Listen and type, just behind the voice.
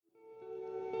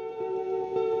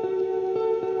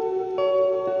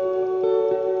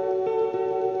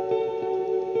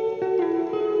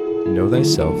Know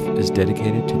Thyself is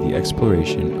dedicated to the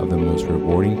exploration of the most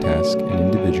rewarding task an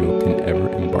individual can ever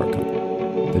embark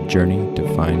on, the journey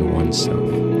to find oneself.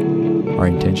 Our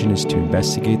intention is to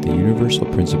investigate the universal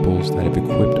principles that have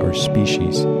equipped our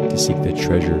species to seek the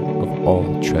treasure of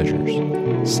all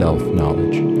treasures,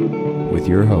 self-knowledge. With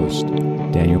your host,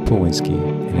 Daniel Pawinski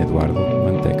and Eduardo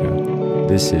Manteca,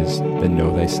 this is the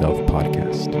Know Thyself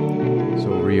podcast.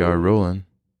 So we are rolling.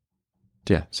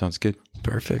 Yeah, sounds good.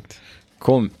 Perfect.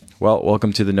 Cool. Well,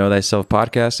 welcome to the Know Thyself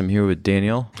podcast. I'm here with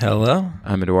Daniel. Hello.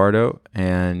 I'm Eduardo,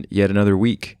 and yet another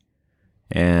week.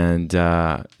 And,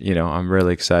 I'm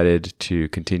really excited to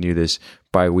continue this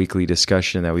bi-weekly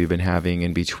discussion that we've been having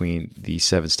in between the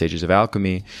 7 stages of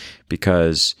alchemy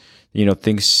because,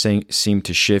 things seem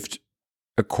to shift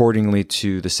accordingly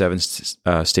to the 7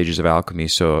 stages of alchemy.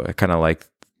 So I kind of like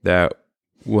that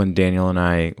when Daniel and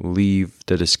I leave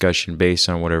the discussion based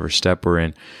on whatever step we're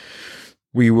in,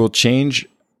 we will change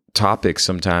topics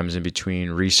sometimes in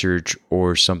between research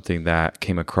or something that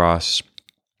came across,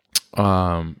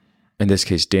 in this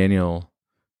case, Daniel's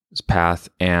path.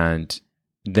 And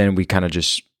then we kind of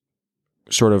just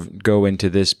sort of go into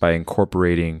this by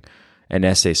incorporating an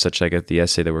essay, such like the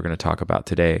essay that we're going to talk about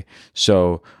today.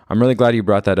 So I'm really glad you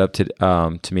brought that up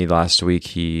to me last week.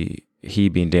 He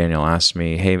being Daniel asked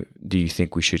me, hey, do you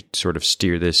think we should sort of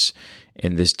steer this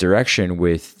in this direction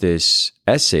with this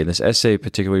essay? And this essay,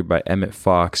 particularly by Emmett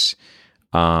Fox,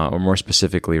 or more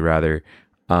specifically rather,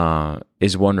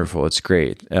 is wonderful. It's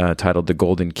great, titled The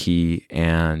Golden Key.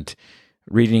 And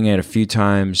reading it a few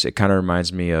times, it kind of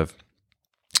reminds me of,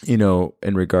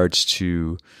 in regards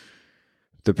to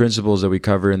the principles that we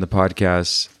cover in the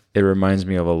podcast, it reminds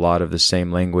me of a lot of the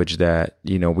same language that,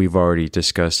 we've already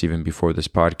discussed even before this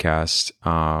podcast,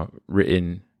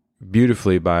 written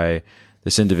beautifully by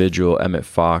this individual, Emmett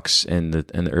Fox, in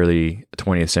the early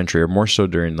 20th century, or more so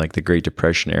during like the Great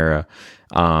Depression era.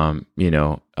 I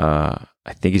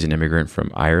think he's an immigrant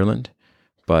from Ireland,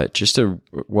 but just a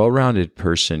well-rounded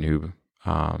person who,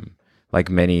 like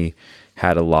many,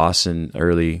 had a loss in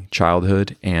early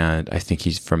childhood. And I think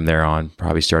he's from there on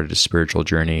probably started a spiritual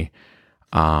journey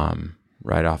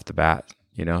right off the bat,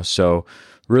 So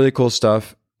really cool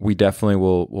stuff. We definitely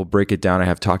will break it down. I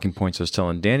have talking points I was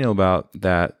telling Daniel about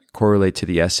that correlate to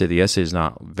the essay. The essay is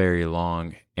not very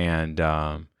long. And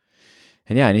yeah,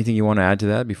 anything you want to add to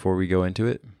that before we go into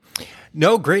it?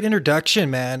 No, great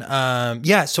introduction, man.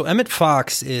 So Emmett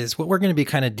Fox is what we're going to be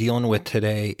kind of dealing with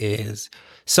today is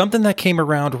something that came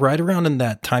around right around in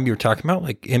that time you were talking about,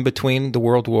 like in between the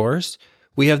world wars.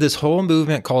 We have this whole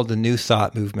movement called the New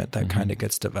Thought movement that kind of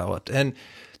gets developed. And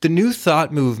the New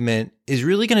Thought movement is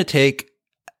really going to take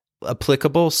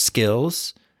applicable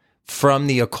skills from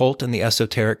the occult and the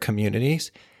esoteric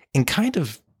communities and kind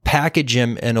of package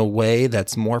them in a way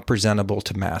that's more presentable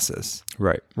to masses.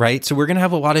 Right. So we're going to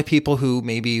have a lot of people who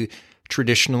maybe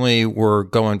traditionally were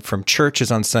going from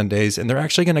churches on Sundays, and they're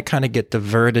actually going to kind of get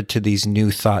diverted to these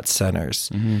new thought centers.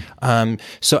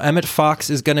 So Emmett Fox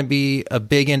is going to be a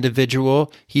big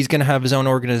individual. He's going to have his own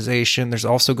organization. There's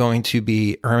also going to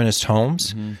be Ernest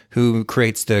Holmes, who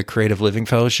creates the Creative Living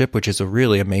Fellowship, which is a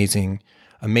really amazing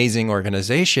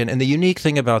organization. And the unique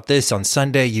thing about this, on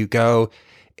Sunday you go,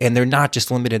 and they're not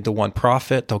just limited to one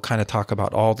prophet. They'll kind of talk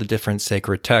about all the different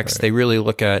sacred texts. Right. They really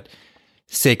look at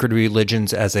sacred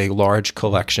religions as a large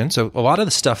collection. So a lot of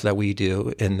the stuff that we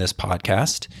do in this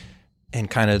podcast and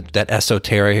kind of that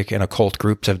esoteric and occult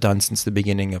groups have done since the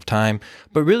beginning of time,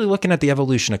 but really looking at the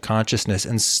evolution of consciousness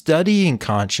and studying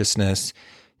consciousness,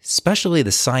 especially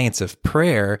the science of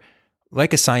prayer,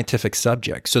 like a scientific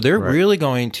subject. So they're really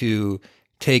going to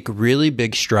take really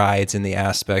big strides in the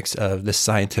aspects of the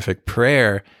scientific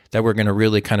prayer that we're going to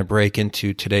really kind of break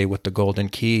into today with the Golden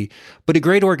Key. But a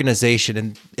great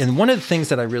organization. And one of the things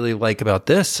that I really like about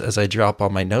this, as I drop all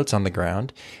my notes on the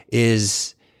ground,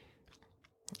 is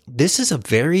this is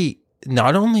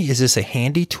not only is this a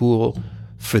handy tool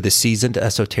for the seasoned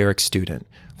esoteric student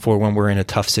for when we're in a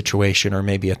tough situation or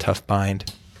maybe a tough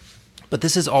bind, but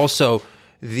this is also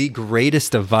the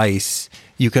greatest advice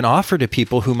you can offer to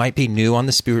people who might be new on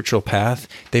the spiritual path.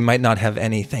 They might not have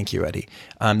any, thank you, Eddie.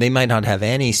 They might not have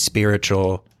any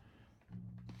spiritual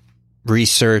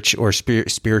research or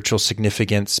spiritual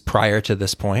significance prior to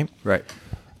this point. Right.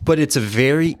 But it's a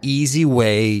very easy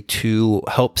way to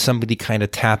help somebody kind of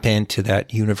tap into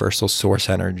that universal source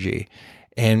energy.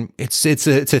 And it's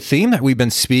a theme that we've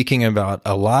been speaking about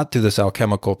a lot through this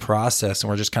alchemical process, and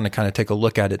we're just kind of take a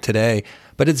look at it today.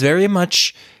 But it's very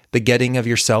much the getting of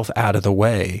yourself out of the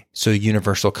way so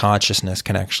universal consciousness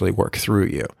can actually work through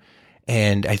you.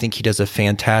 And I think he does a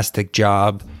fantastic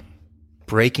job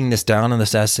breaking this down in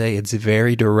this essay. It's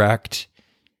very direct.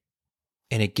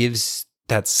 and it gives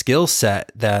that skill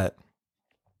set that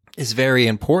is very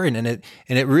important. And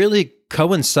it really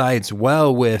coincides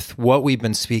well with what we've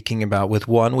been speaking about with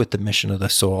the mission of the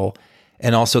soul,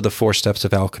 and also the 4 steps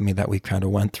of alchemy that we kind of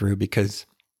went through, because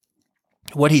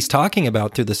what he's talking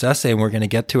about through this essay, and we're going to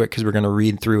get to it because we're going to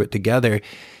read through it together,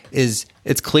 is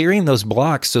it's clearing those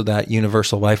blocks so that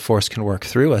universal life force can work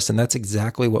through us. And that's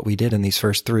exactly what we did in these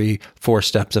first 4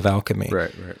 steps of alchemy.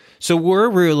 Right. So we're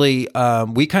really,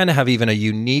 we kind of have even a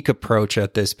unique approach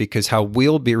at this, because how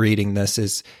we'll be reading this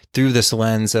is through this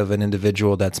lens of an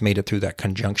individual that's made it through that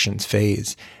conjunctions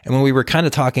phase. And when we were kind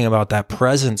of talking about that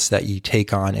presence that you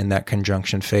take on in that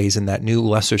conjunction phase and that new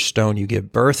lesser stone you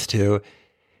give birth to,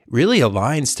 really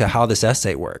aligns to how this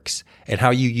essay works and how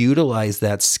you utilize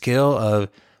that skill of,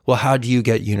 well, how do you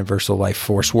get universal life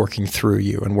force working through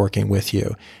you and working with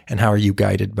you, and how are you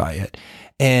guided by it?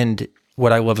 And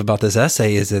what I love about this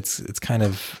essay is it's kind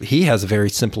of, he has a very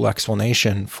simple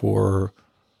explanation for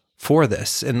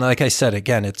this. And like I said,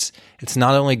 again, it's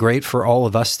not only great for all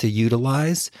of us to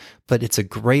utilize, but it's a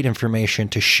great information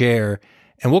to share.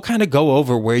 And we'll kind of go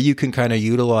over where you can kind of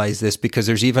utilize this, because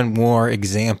there's even more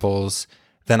examples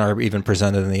than are even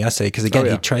presented in the essay. Because again,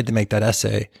 he tried to make that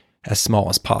essay as small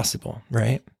as possible,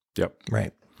 right? Yep.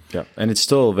 Right. Yep. And it's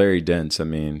still very dense. I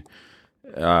mean,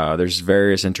 there's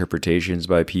various interpretations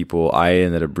by people. I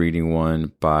ended up reading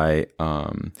one by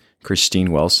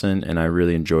Christine Wilson, and I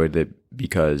really enjoyed it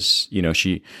because, you know,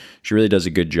 she really does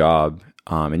a good job,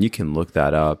 and you can look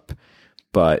that up,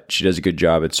 but she does a good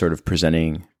job at sort of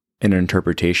presenting an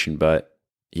interpretation. But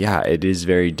yeah, it is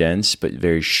very dense, but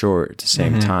very short at the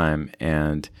same time.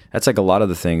 And that's like a lot of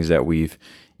the things that we've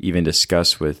even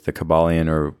discussed with the Kybalion,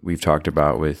 or we've talked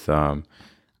about with, well,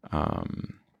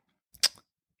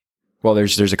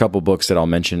 there's a couple books that I'll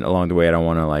mention along the way. I don't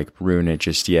want to like ruin it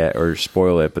just yet or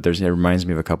spoil it, but it reminds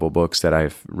me of a couple books that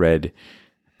I've read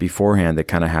beforehand that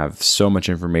kind of have so much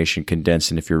information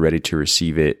condensed, and if you're ready to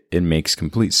receive it, it makes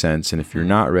complete sense. And if you're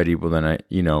not ready, well, then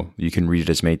you can read it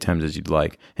as many times as you'd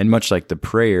like. And much like the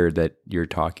prayer that you're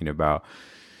talking about,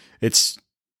 it's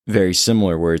very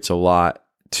similar, where it's a lot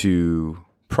to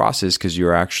process because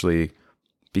you're actually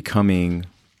becoming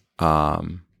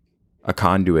a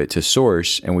conduit to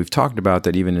source. And we've talked about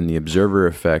that even in the observer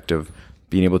effect of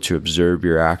being able to observe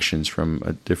your actions from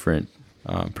a different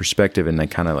perspective, and then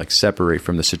kind of like separate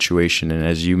from the situation. And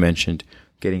as you mentioned,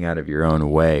 getting out of your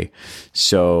own way.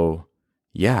 So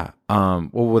yeah. Well,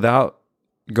 without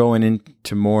going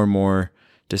into more and more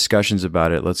discussions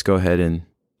about it, let's go ahead and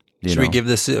should we give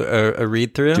this a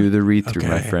read through? Do the read through,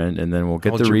 my friend, and then we'll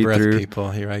get the read through. People,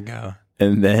 here I go.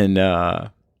 And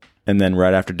then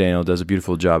right after Daniel does a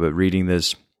beautiful job at reading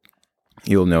this,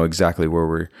 you'll know exactly where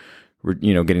we're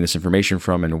getting this information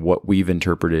from, and what we've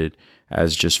interpreted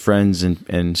as just friends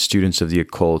and students of the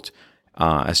occult,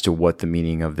 as to what the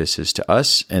meaning of this is to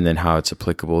us, and then how it's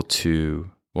applicable to,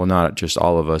 well, not just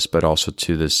all of us, but also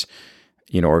to this,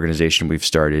 organization we've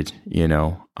started,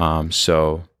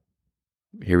 so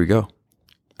here we go.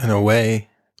 And away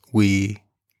we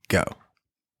go.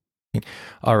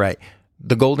 All right.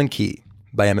 The Golden Key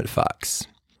by Emmett Fox.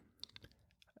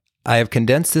 I have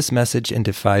condensed this message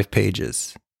into 5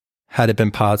 pages. Had it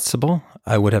been possible,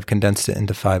 I would have condensed it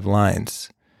into 5 lines.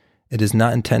 It is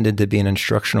not intended to be an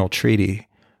instructional treatise,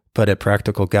 but a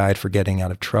practical guide for getting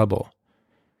out of trouble.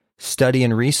 Study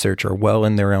and research are well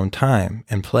in their own time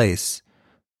and place,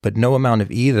 but no amount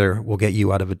of either will get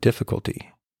you out of a difficulty.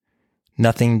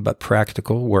 Nothing but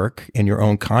practical work in your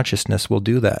own consciousness will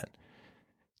do that.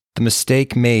 The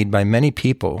mistake made by many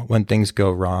people when things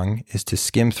go wrong is to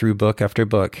skim through book after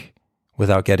book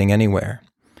without getting anywhere.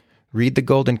 Read the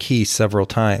Golden Key several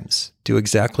times. Do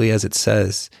exactly as it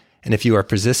says, and if you are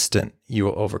persistent, you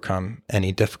will overcome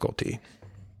any difficulty.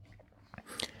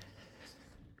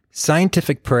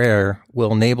 Scientific prayer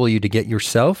will enable you to get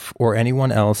yourself or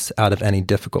anyone else out of any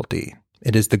difficulty.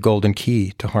 It is the golden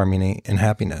key to harmony and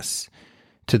happiness.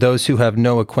 To those who have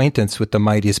no acquaintance with the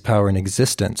mightiest power in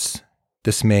existence,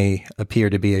 this may appear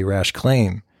to be a rash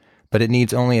claim, but it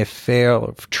needs only a fair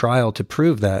trial to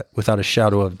prove that, without a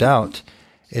shadow of doubt,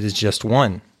 it is just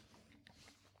one.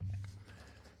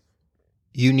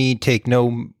 You need take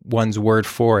no one's word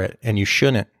for it, and you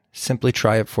shouldn't. Simply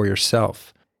try it for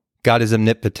yourself. God is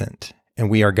omnipotent, and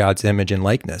we are God's image and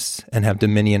likeness, and have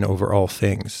dominion over all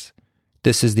things.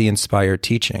 This is the inspired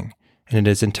teaching, and it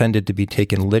is intended to be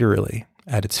taken literally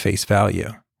at its face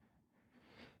value.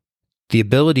 The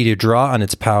ability to draw on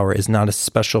its power is not a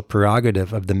special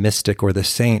prerogative of the mystic or the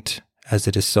saint, as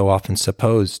it is so often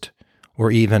supposed,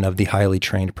 or even of the highly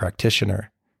trained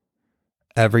practitioner.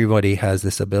 Everybody has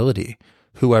this ability,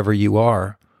 whoever you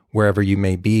are, Wherever you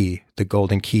may be, the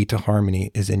golden key to harmony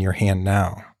is in your hand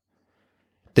now.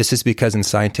 This is because in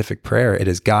scientific prayer, it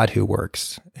is God who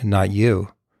works and not you.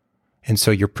 And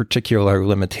so your particular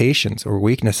limitations or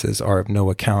weaknesses are of no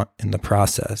account in the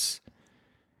process.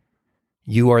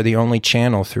 You are the only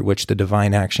channel through which the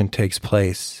divine action takes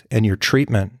place, and your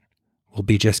treatment will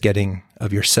be just getting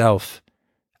of yourself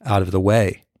out of the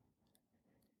way.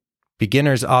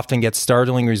 Beginners often get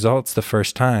startling results the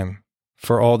first time,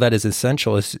 for all that is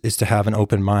essential is to have an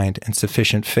open mind and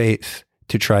sufficient faith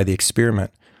to try the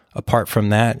experiment. Apart from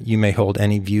that, you may hold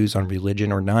any views on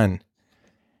religion or none.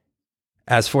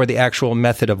 As for the actual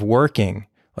method of working,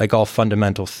 like all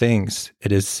fundamental things,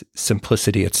 it is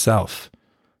simplicity itself.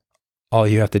 All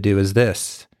you have to do is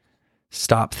this: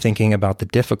 stop thinking about the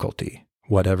difficulty,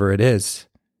 whatever it is,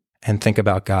 and think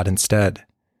about God instead.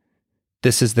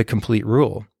 This is the complete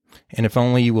rule. And if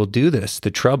only you will do this,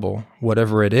 the trouble,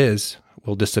 whatever it is,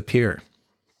 will disappear.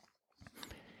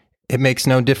 It makes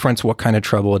no difference what kind of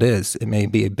trouble it is. It may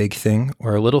be a big thing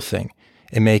or a little thing.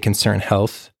 It may concern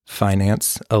health,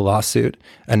 finance, a lawsuit,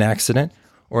 an accident,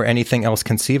 or anything else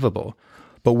conceivable.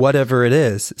 But whatever it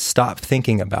is, stop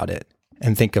thinking about it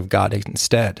and think of God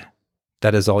instead.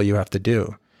 That is all you have to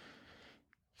do.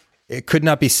 It could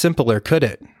not be simpler, could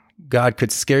it? God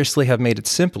could scarcely have made it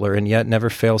simpler, and yet never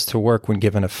fails to work when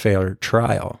given a fair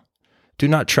trial. Do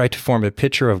not try to form a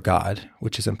picture of God,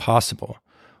 which is impossible.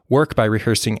 Work by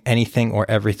rehearsing anything or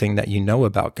everything that you know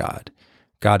about God.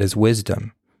 God is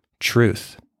wisdom,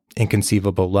 truth,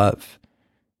 inconceivable love.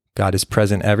 God is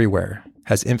present everywhere,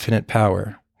 has infinite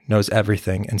power, knows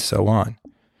everything, and so on.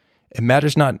 It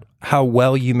matters not how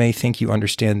well you may think you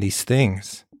understand these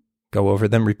things. Go over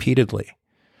them repeatedly.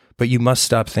 But you must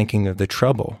stop thinking of the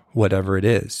trouble, whatever it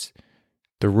is.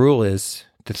 The rule is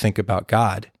to think about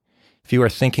God. If you are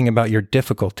thinking about your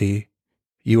difficulty,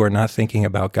 you are not thinking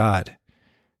about God.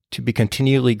 To be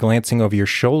continually glancing over your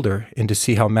shoulder and to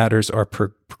see how matters are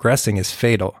progressing is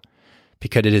fatal,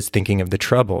 because it is thinking of the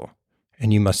trouble,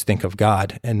 and you must think of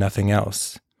God and nothing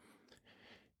else.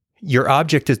 Your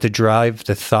object is to drive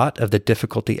the thought of the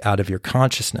difficulty out of your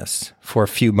consciousness, for a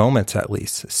few moments at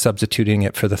least, substituting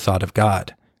it for the thought of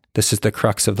God. This is the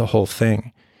crux of the whole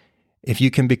thing. If you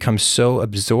can become so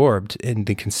absorbed in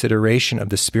the consideration of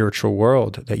the spiritual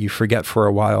world that you forget for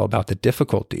a while about the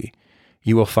difficulty,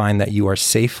 you will find that you are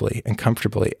safely and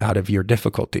comfortably out of your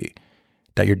difficulty,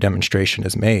 that your demonstration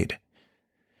is made.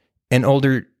 In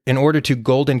order to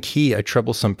golden key a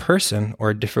troublesome person or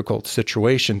a difficult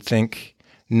situation, think,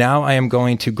 now I am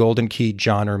going to golden key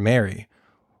John or Mary,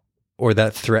 or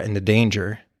that threaten the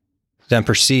danger. Then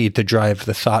proceed to drive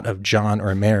the thought of John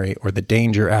or Mary or the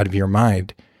danger out of your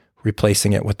mind,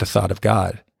 replacing it with the thought of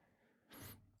God.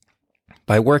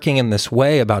 By working in this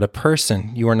way about a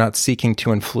person, you are not seeking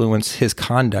to influence his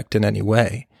conduct in any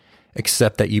way,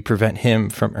 except that you prevent him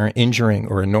from injuring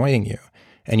or annoying you,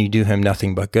 and you do him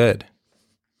nothing but good.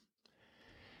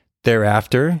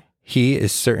 Thereafter, he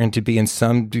is certain to be in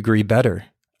some degree better,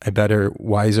 a better,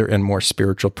 wiser, and more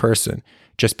spiritual person,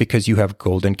 just because you have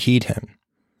golden keyed him.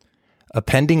 A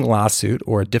pending lawsuit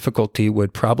or a difficulty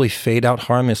would probably fade out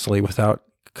harmlessly without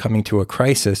coming to a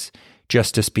crisis,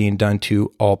 justice being done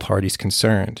to all parties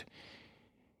concerned.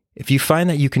 If you find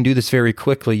that you can do this very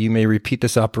quickly, you may repeat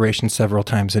this operation several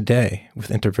times a day, with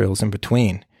intervals in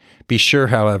between. Be sure,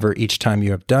 however, each time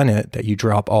you have done it, that you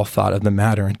drop all thought of the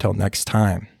matter until next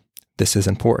time. This is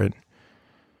important.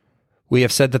 We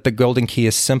have said that the golden key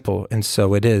is simple, and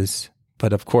so it is,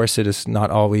 but of course it is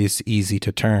not always easy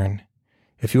to turn.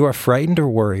 If you are frightened or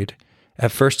worried,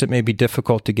 at first it may be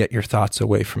difficult to get your thoughts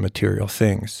away from material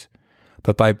things.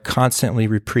 But by constantly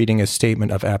repeating a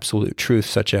statement of absolute truth,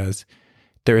 such as,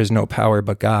 there is no power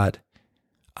but God,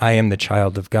 I am the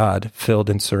child of God,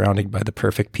 filled and surrounded by the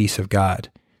perfect peace of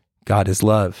God, God is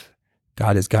love,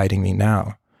 God is guiding me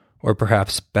now, or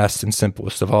perhaps best and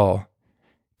simplest of all,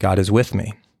 God is with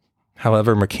me.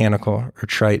 However mechanical or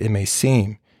trite it may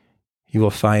seem, you will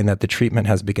find that the treatment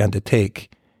has begun to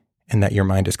take, and that your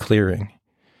mind is clearing.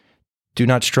 Do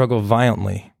not struggle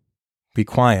violently. Be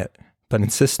quiet, but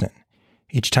insistent.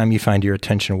 Each time you find your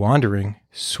attention wandering,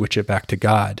 switch it back to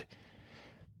God.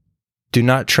 Do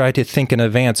not try to think in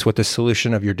advance what the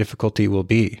solution of your difficulty will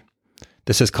be.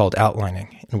 This is called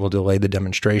outlining and will delay the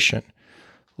demonstration.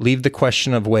 Leave the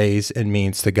question of ways and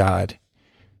means to God.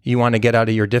 You want to get out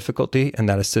of your difficulty, and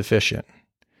that is sufficient.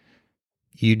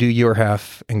 You do your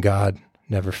half, and God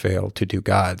never failed to do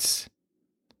God's.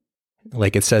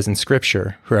 Like it says in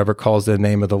Scripture, whoever calls the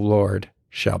name of the Lord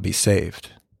shall be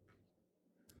saved.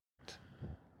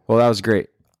 Well, that was great.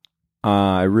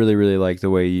 I really, really like the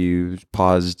way you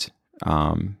paused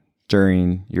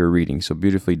during your reading. So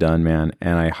beautifully done, man.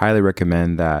 And I highly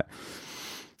recommend that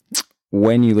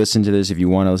when you listen to this, if you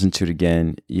want to listen to it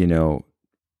again,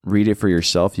 read it for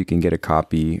yourself. You can get a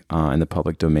copy in the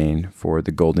public domain for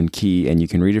The Golden Key, and you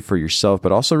can read it for yourself,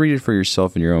 but also read it for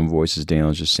yourself in your own voice, as Daniel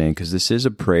was just saying, because this is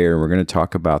a prayer. We're going to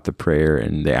talk about the prayer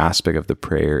and the aspect of the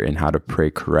prayer and how to pray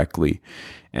correctly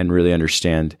and really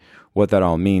understand what that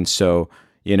all means. So,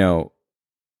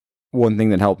 one thing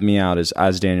that helped me out is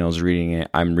as Daniel's reading it,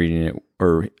 I'm reading it,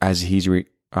 or as he's reading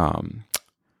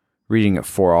it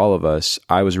for all of us,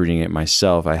 I was reading it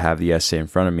myself. I have the essay in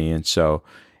front of me, and so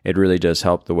it really does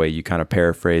help the way you kind of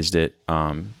paraphrased it,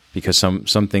 because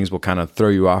some things will kind of throw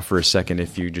you off for a second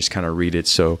if you just kind of read it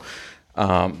so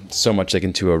much like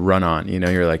into a run-on.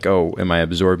 You're like, oh, am I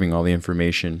absorbing all the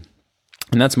information?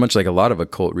 And that's much like a lot of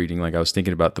occult reading. Like I was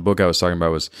thinking about the book I was talking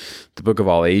about was the Book of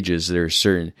All Ages. There are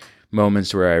certain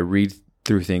moments where I read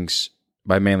through things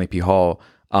by Manly P. Hall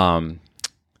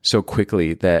so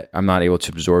quickly that I'm not able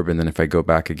to absorb. And then if I go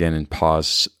back again and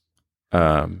pause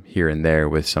here and there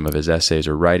with some of his essays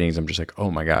or writings, I'm just like,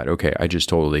 oh my God, okay, I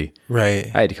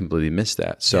had completely missed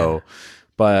that. So,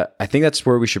 but I think that's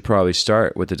where we should probably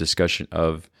start with the discussion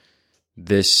of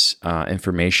this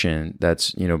information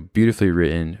that's, beautifully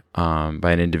written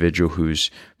by an individual who's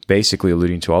basically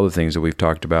alluding to all the things that we've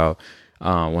talked about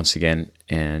once again,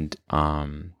 and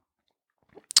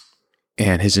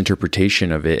his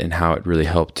interpretation of it and how it really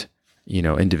helped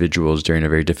individuals during a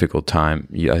very difficult time,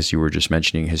 as you were just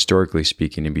mentioning, historically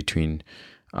speaking, in between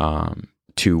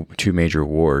two major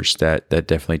wars that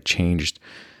definitely changed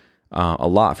a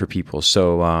lot for people.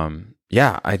 So I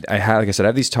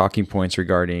have these talking points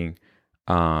regarding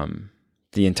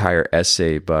the entire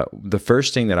essay, but the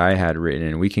first thing that I had written,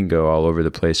 and we can go all over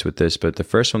the place with this, but the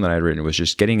first one that I had written was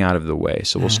just getting out of the way.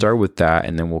 So we'll start with that,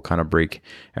 and then we'll kind of break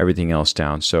everything else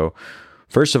down. So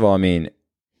first of all,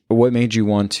 what made you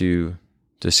want to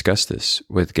discuss this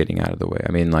with getting out of the way?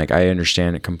 I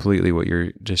understand completely what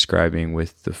you're describing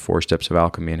with the 4 steps of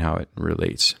alchemy and how it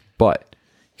relates, but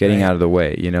getting out of the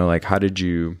way, how did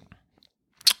you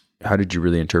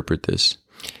really interpret this?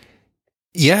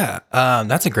 Yeah,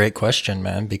 that's a great question,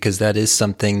 man, because that is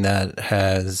something that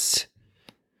has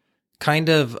kind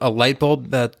of a light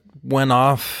bulb that went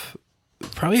off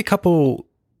probably a couple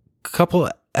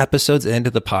episodes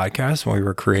into the podcast when we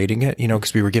were creating it,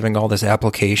 because we were giving all this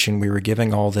application, we were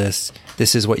giving all this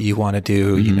is what you want to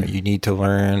do. You need to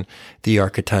learn the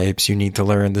archetypes, you need to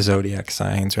learn the zodiac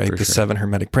signs, right? The 7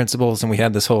 hermetic principles. And we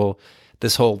had this whole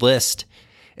list,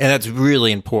 and that's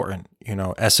really important.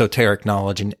 Esoteric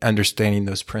knowledge and understanding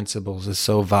those principles is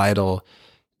so vital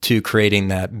to creating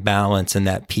that balance and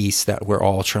that peace that we're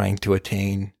all trying to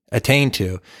attain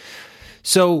to.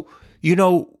 So,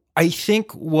 I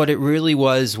think what it really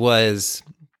was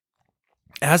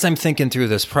as I'm thinking through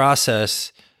this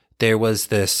process, there was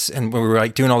this, and when we were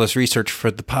doing all this research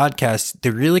for the podcast, they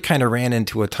really kind of ran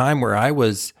into a time where I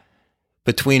was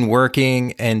between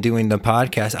working and doing the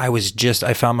podcast.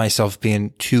 I found myself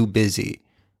being too busy.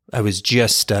 I was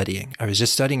just studying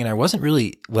and I wasn't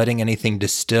really letting anything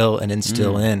distill and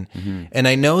instill in. Mm-hmm. And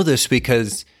I know this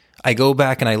because I go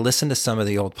back and I listen to some of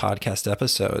the old podcast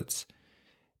episodes,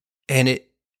 and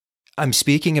I'm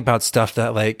speaking about stuff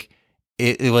that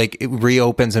it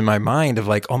reopens in my mind of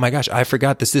oh my gosh, I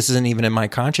forgot this isn't even in my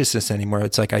consciousness anymore.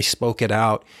 It's like I spoke it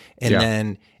out, and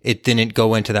then it didn't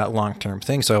go into that long-term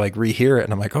thing. So I rehear it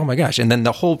and I'm like, oh my gosh. And then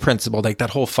the whole principle,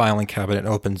 that whole filing cabinet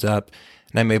opens up,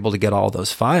 and I'm able to get all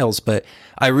those files. But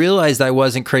I realized I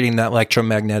wasn't creating that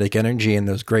electromagnetic energy in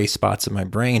those gray spots in my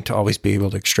brain to always be able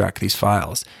to extract these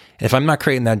files. If I'm not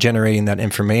generating that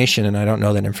information, and I don't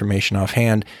know that information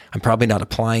offhand, I'm probably not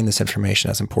applying this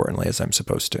information as importantly as I'm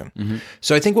supposed to. Mm-hmm.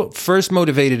 So I think what first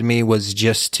motivated me was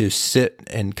just to sit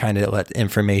and kind of let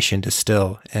information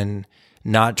distill and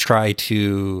not try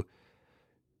to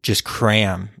just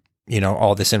cram,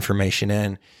 all this information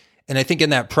in. And I think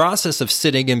in that process of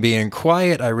sitting and being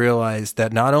quiet, I realized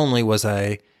that not only was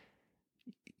I,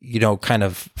 kind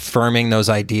of firming those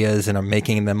ideas and I'm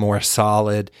making them more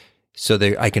solid so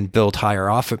that I can build higher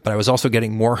off it, but I was also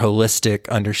getting more holistic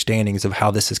understandings of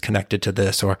how this is connected to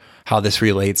this, or how this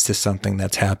relates to something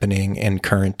that's happening in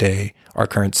current day, our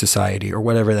current society, or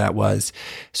whatever that was.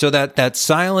 So that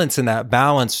silence and that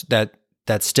balance, that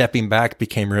stepping back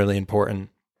became really important.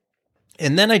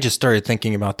 And then I just started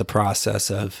thinking about the process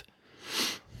of,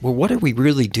 well, what are we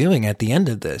really doing at the end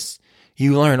of this?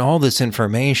 You learn all this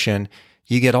information,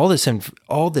 you get all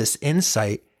this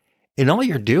insight, and all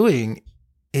you're doing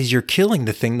is you're killing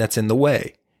the thing that's in the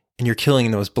way, and you're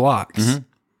killing those blocks. Mm-hmm.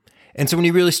 And so when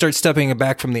you really start stepping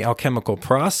back from the alchemical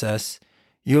process,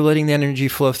 You're letting that energy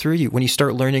flow through you. When you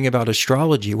start learning about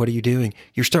astrology, what are you doing?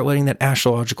 You start letting that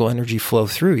astrological energy flow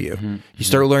through you. You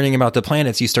start learning about the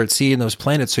planets. You start seeing those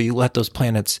planets, so you let those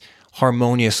planets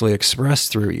harmoniously express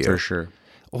through you. For sure.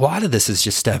 A lot of this is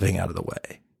just stepping out of the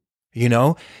way, you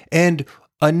know? And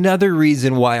another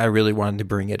reason why I really wanted to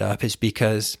bring it up is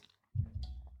because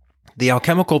the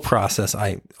alchemical process,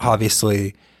 I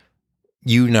obviously,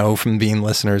 you know, from being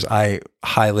listeners, I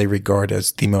highly regard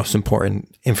as the most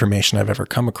important information I've ever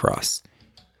come across.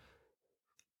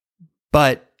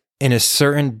 But in a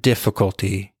certain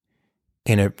difficulty,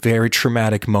 in a very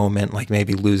traumatic moment, like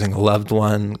maybe losing a loved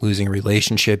one, losing a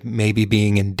relationship, maybe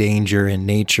being in danger in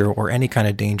nature or any kind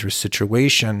of dangerous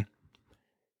situation,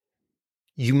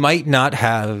 you might not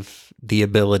have the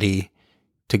ability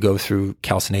to go through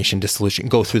calcination, dissolution,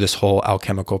 go through this whole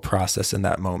alchemical process in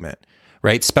that moment,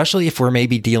 right? Especially if we're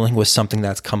maybe dealing with something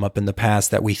that's come up in the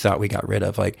past that we thought we got rid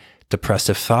of, like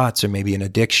depressive thoughts or maybe an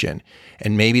addiction.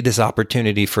 And maybe this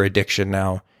opportunity for addiction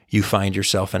now, you find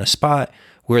yourself in a spot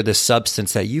where the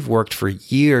substance that you've worked for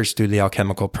years through the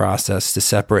alchemical process to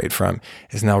separate from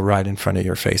is now right in front of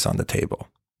your face on the table.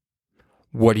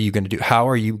 What are you going to do? How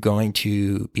are you going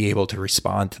to be able to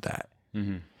respond to that?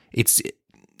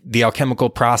 The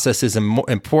alchemical process is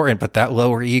important, but that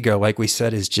lower ego, like we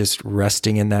said, is just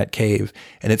resting in that cave,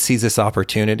 and it sees this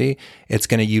opportunity. It's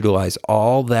going to utilize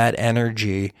all that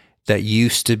energy that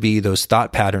used to be those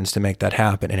thought patterns to make that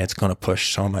happen, and it's going to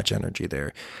push so much energy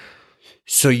there.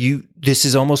 So this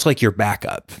is almost like your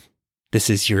backup. This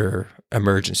is your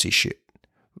emergency chute.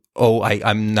 Oh,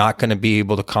 I'm not going to be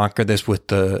able to conquer this with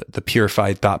the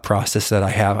purified thought process that I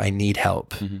have. I need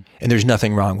help. And there's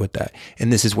nothing wrong with that.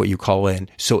 And this is what you call in.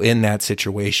 So in that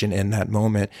situation, in that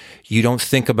moment, you don't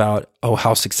think about, oh,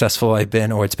 how successful I've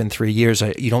been, or it's been 3 years.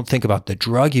 You don't think about the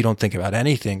drug. You don't think about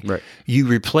anything. Right. You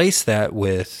replace that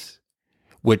with,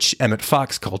 which Emmett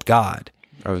Fox called God.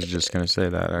 I was just going to say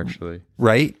that, actually.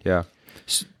 Right? Yeah.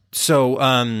 So,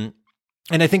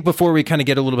 and I think before we kind of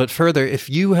get a little bit further, if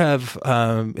you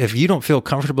don't feel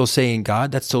comfortable saying God,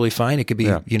 that's totally fine. It could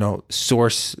be,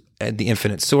 source, the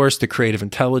infinite source, the creative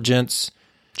intelligence.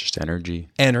 Just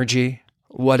energy,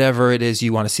 whatever it is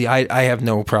you want to see. I have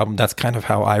no problem. That's kind of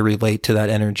how I relate to that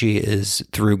energy, is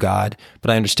through God.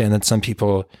 But I understand that some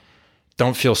people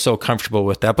don't feel so comfortable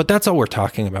with that. But that's all we're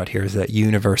talking about here, is that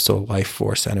universal life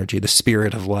force energy, the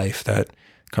spirit of life that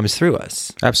comes through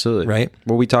us. Absolutely. Right?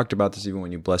 Well, we talked about this even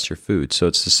when you bless your food. So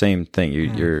it's the same thing.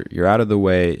 You're out of the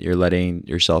way. You're letting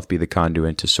yourself be the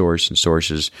conduit to source, and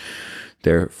source is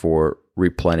therefore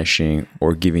replenishing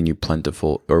or giving you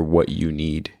plentiful or what you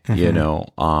need,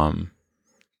 to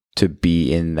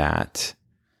be in that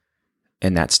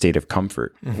state of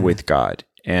comfort with God.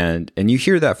 And you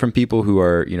hear that from people who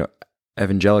are,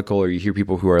 evangelical, or you hear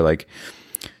people who are like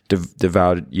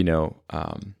devout,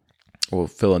 we'll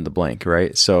fill in the blank,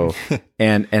 right? So,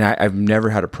 and I've never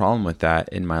had a problem with that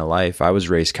in my life. I was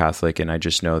raised Catholic, and I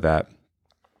just know that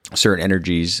certain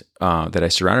energies that I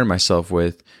surrounded myself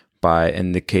with,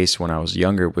 in the case when I was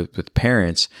younger with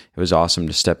parents, it was awesome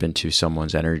to step into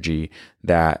someone's energy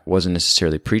that wasn't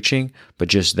necessarily preaching, but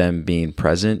just them being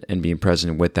present, and being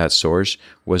present with that source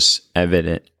was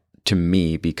evident to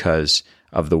me because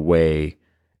of the way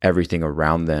everything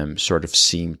around them sort of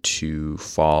seemed to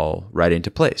fall right into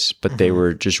place. But they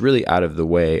were just really out of the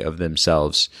way of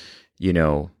themselves,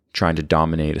 trying to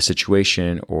dominate a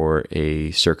situation or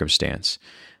a circumstance.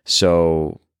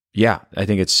 So yeah, I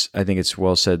think it's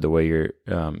well said the way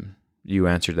you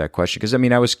answered that question. Because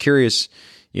I was curious,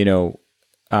 many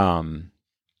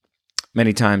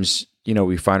times,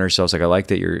 we find ourselves, like, I like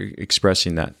that you're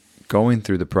expressing that going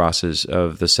through the process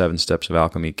of the 7 steps of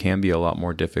alchemy can be a lot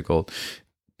more difficult.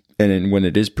 And then when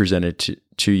it is presented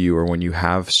to you, or when you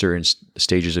have certain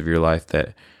stages of your life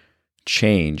that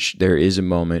change, there is a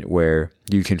moment where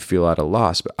you can feel at a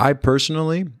loss. But I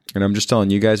personally, and I'm just telling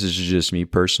you guys, this is just me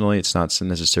personally, it's not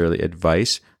necessarily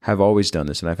advice, have always done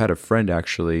this. And I've had a friend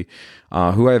actually,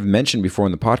 who I've mentioned before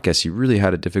in the podcast, he really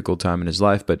had a difficult time in his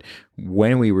life. But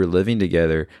when we were living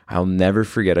together, I'll never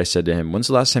forget, I said to him, "When's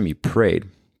the last time you prayed?"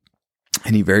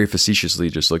 And he very facetiously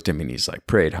just looked at me and he's like,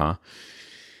 "Prayed, huh?"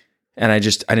 And I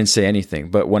didn't say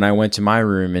anything. But when I went to my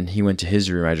room and he went to his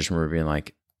room, I just remember being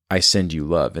like, "I send you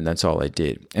love." And that's all I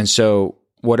did. And so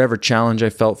whatever challenge I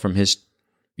felt from his,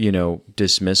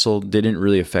 dismissal didn't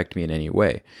really affect me in any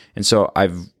way. And so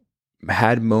I've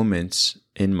had moments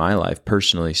in my life,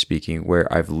 personally speaking,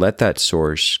 where I've let that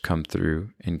source come through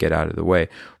and get out of the way.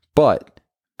 But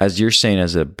as you're saying,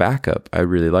 as a backup, I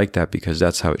really like that, because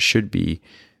that's how it should be.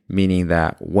 Meaning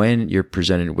that when you're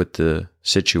presented with the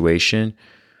situation,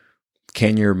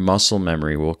 can your muscle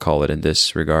memory, we'll call it in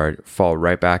this regard, fall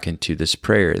right back into this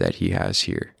prayer that he has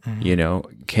here? You know,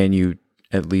 can you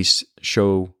at least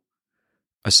show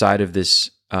a side of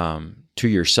this to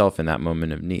yourself in that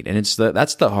moment of need? And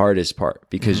that's the hardest part,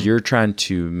 because you're trying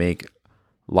to make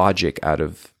logic out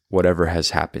of whatever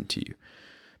has happened to you,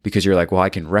 because you're like, well, I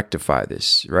can rectify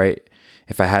this, right?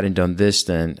 If I hadn't done this,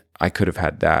 then I could have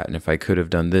had that. And if I could have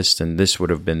done this, then this would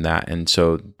have been that. And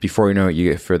so before you know it,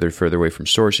 you get further away from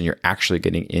source, and you're actually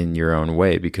getting in your own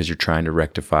way because you're trying to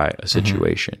rectify a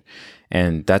situation.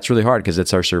 And that's really hard, because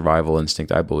it's our survival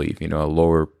instinct, I believe, you know, a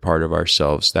lower part of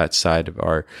ourselves, that side of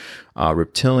our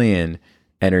reptilian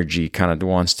energy kind of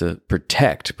wants to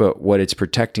protect, but what it's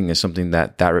protecting is something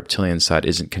that reptilian side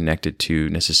isn't connected to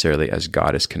necessarily as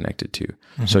God is connected to.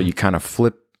 So you kind of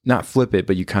not flip it,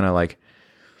 but you kind of like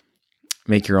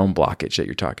make your own blockage that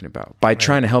you're talking about by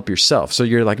trying to help yourself. So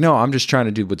you're like, no, I'm just trying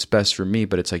to do what's best for me,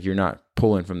 but it's like, you're not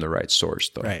pulling from the right source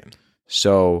though. Right.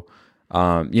 So,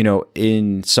 you know,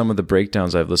 in some of the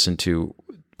breakdowns I've listened to,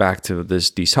 back to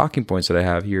these talking points that I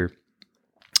have here,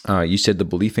 you said the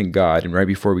belief in God, and right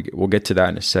before we'll get to that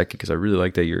in a second, because I really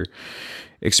like that you're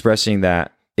expressing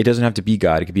that it doesn't have to be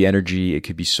God. It could be energy, it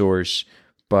could be source,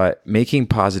 but making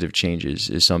positive changes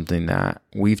is something that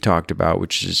we've talked about,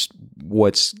 which is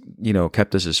what's, you know,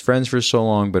 kept us as friends for so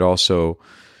long, but also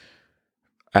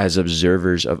as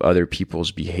observers of other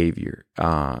people's behavior.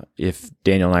 If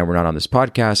Daniel and I were not on this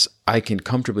podcast, I can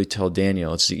comfortably tell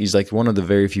Daniel, he's like one of the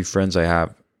very few friends I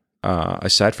have,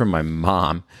 aside from my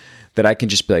mom, that I can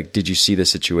just be like, did you see the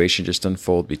situation just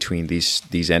unfold between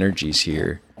these energies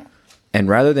here? And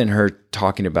rather than her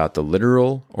talking about the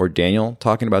literal, or Daniel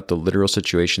talking about the literal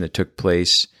situation that took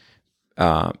place,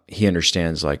 he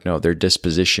understands like, no, their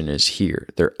disposition is here.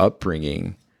 Their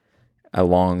upbringing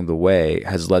along the way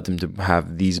has led them to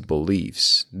have these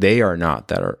beliefs. They are not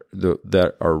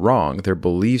that are wrong. Their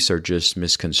beliefs are just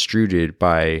misconstrued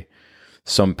by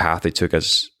some path they took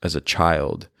as a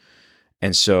child.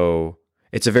 And so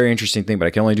it's a very interesting thing, but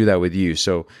I can only do that with you.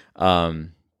 So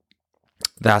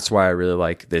that's why I really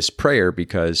like this prayer,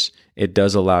 because it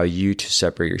does allow you to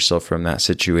separate yourself from that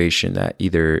situation that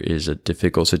either is a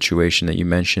difficult situation that you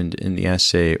mentioned in the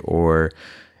essay, or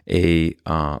a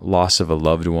loss of a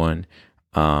loved one.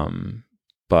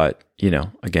 But, you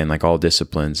know, again, like all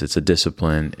disciplines, it's a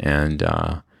discipline, and,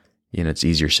 you know, it's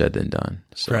easier said than done.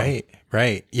 So.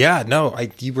 Right. Yeah, no,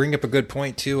 you bring up a good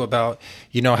point too about,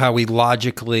 you know, how we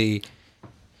logically,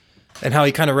 and how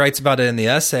he kind of writes about it in the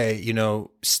essay, you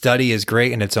know, study is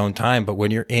great in its own time, but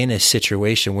when you're in a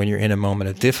situation, when you're in a moment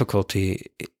of difficulty,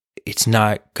 it's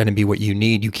not going to be what you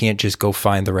need. You can't just go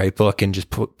find the right book and just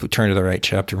turn to the right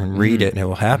chapter and read it and it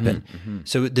will happen.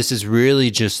 So this is really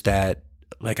just that,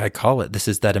 like I call it, this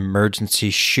is that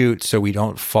emergency chute, so we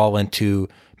don't fall into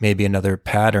maybe another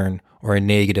pattern or a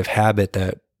negative habit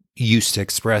that used to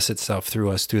express itself through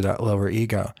us, through that lower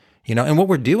ego, you know. And what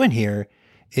we're doing here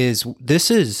is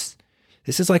this is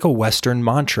like a Western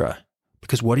mantra,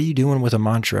 because what are you doing with a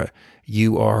mantra?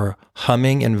 You are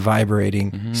humming and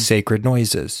vibrating sacred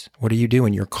noises. What are you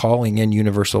doing? You're calling in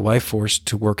universal life force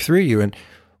to work through you. And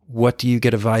what do you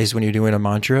get advised when you're doing a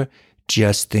mantra?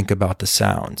 Just think about the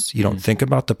sounds. You don't think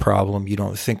about the problem. You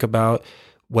don't think about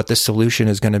what the solution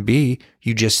is going to be.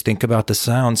 You just think about the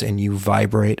sounds, and you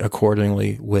vibrate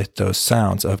accordingly with those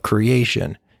sounds of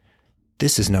creation.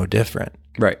 This is no different.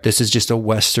 Right. This is just a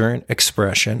Western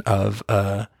expression of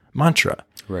a mantra.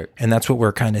 Right. And that's what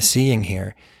we're kind of seeing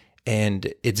here.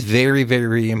 And it's very,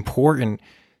 very important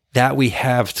that we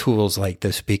have tools like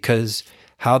this, because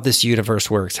how this universe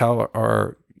works, how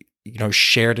our, you know,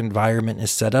 shared environment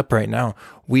is set up right now,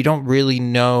 we don't really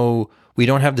know. We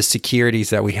don't have the securities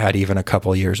that we had even a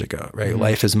couple of years ago, right?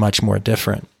 Life is much more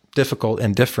difficult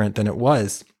and different than it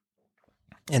was.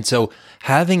 And so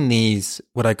having these,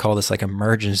 what I call this like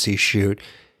emergency chute,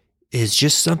 is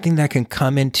just something that can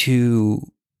come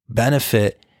into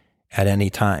benefit at any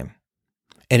time.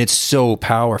 And it's so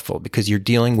powerful because you're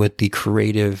dealing with the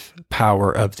creative power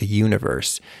of the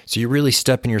universe. So you're really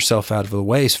stepping yourself out of the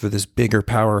way so this bigger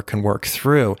power can work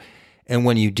through. And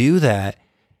when you do that,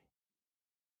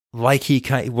 like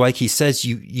he says,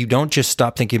 you don't just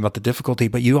stop thinking about the difficulty,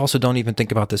 but you also don't even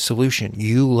think about the solution.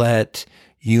 You let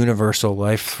universal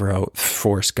life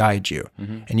force guide you,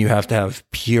 and you have to have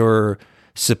pure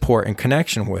support and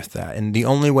connection with that. And the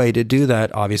only way to do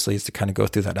that, obviously, is to kind of go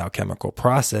through that alchemical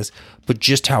process, but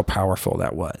just how powerful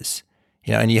that was.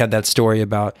 You know, and you had that story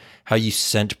about how you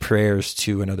sent prayers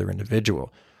to another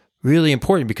individual. Really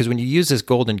important, because when you use this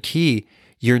golden key,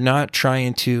 you're not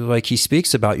trying to, like he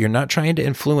speaks about, you're not trying to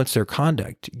influence their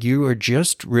conduct. You are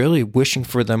just really wishing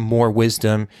for them more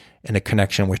wisdom and a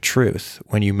connection with truth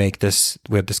when you make this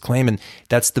with this claim. And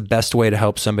that's the best way to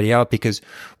help somebody out, because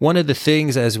one of the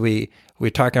things, as we're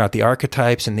talking about the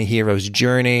archetypes and the hero's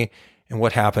journey and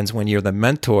what happens when you're the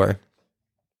mentor,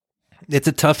 it's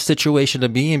a tough situation to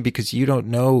be in because you don't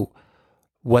know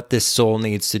what this soul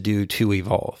needs to do to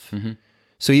evolve. Mm-hmm.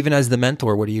 So even as the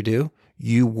mentor, what do?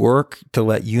 You work to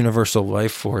let universal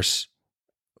life force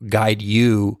guide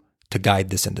you to guide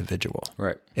this individual.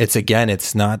 Right.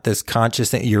 It's not this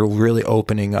conscious thing. You're really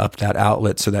opening up that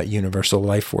outlet so that universal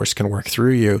life force can work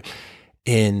through you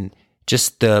in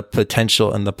just the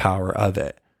potential and the power of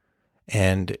it.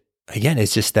 And again,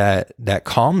 it's just that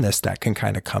calmness that can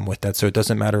kind of come with that. So it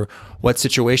doesn't matter what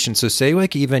situation. So say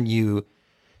like even you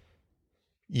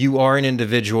are an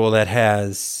individual that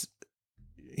has,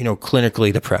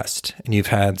 clinically depressed, and you've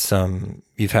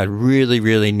had really,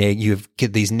 really you've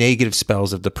get these negative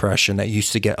spells of depression that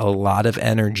used to get a lot of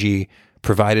energy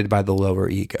provided by the lower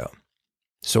ego.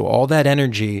 So all that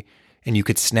energy, and you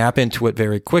could snap into it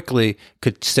very quickly,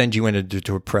 could send you into a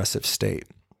depressive state.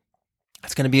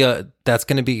 That's going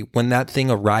to be when that thing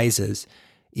arises.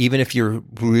 Even if you're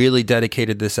really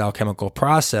dedicated to this alchemical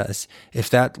process,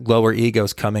 if that lower ego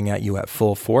is coming at you at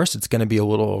full force, it's going to be a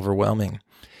little overwhelming.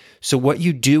 So what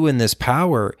you do in this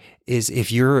power is,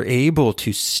 if you're able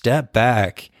to step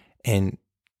back and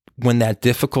when that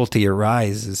difficulty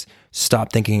arises,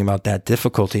 stop thinking about that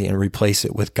difficulty and replace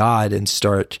it with God and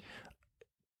start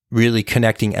really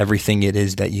connecting everything it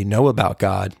is that you know about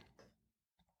God.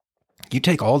 You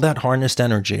take all that harnessed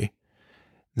energy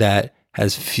that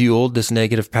has fueled this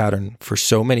negative pattern for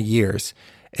so many years,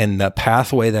 and the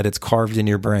pathway that it's carved in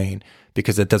your brain,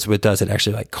 because that's what it does. It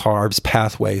actually like carves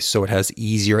pathways so it has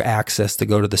easier access to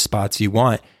go to the spots you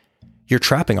want. You're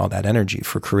trapping all that energy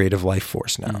for creative life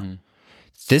force now. Mm-hmm.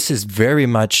 This is very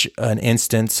much an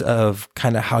instance of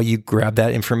kind of how you grab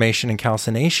that information and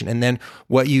calcination. And then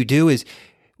what you do is,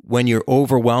 when you're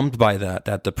overwhelmed by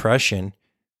that depression,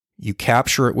 you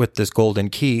capture it with this golden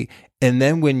key. And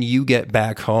then when you get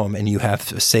back home and you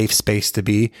have a safe space to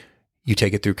be, you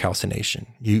take it through calcination.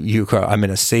 I'm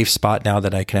in a safe spot now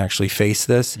that I can actually face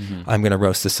this. Mm-hmm. I'm going to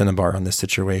roast the Cinnabar on this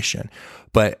situation.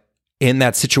 But in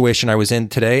that situation I was in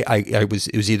today, it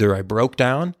was either I broke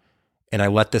down and I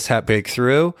let this hat break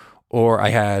through, or I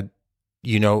had,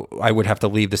 I would have to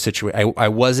leave the situation. I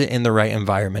wasn't in the right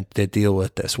environment to deal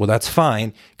with this. Well, that's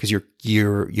fine, because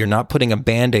you're not putting a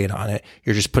Band-Aid on it.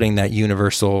 You're just putting that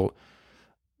universal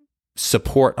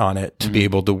support on it to be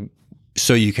able to,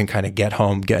 so you can kind of get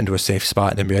home, get into a safe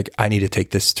spot, and then be like, I need to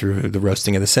take this through the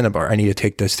roasting of the Cinnabar. I need to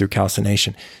take this through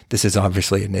calcination. This is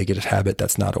obviously a negative habit.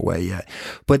 That's not away yet.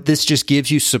 But this just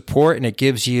gives you support, and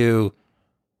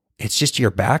it's just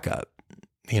your backup.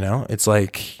 It's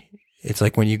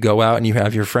like when you go out and you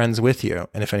have your friends with you,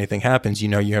 and if anything happens,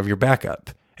 you have your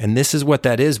backup. And this is what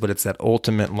that is, but it's that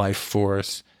ultimate life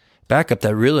force backup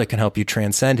that really can help you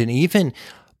transcend. And even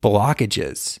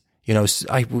blockages.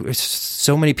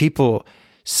 So many people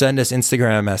send us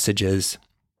Instagram messages.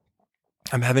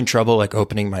 I'm having trouble like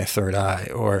opening my third eye,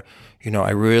 or,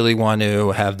 I really want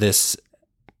to have this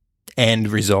end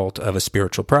result of a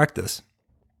spiritual practice.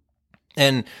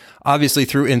 And obviously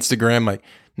through Instagram, like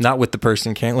not with the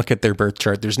person, can't look at their birth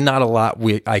chart. There's not a lot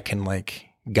I can like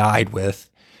guide with.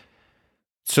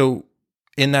 So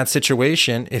in that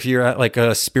situation, if you're at like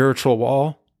a spiritual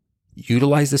wall,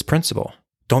 utilize this principle.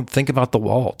 Don't think about the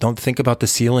wall. Don't think about the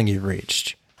ceiling you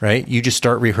reached, right? You just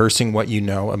start rehearsing what you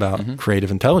know about creative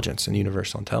intelligence and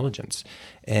universal intelligence.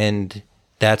 And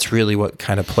that's really what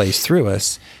kind of plays through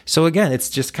us. So again, it's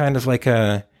just kind of like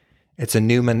it's a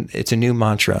new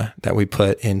mantra that we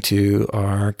put into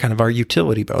our kind of our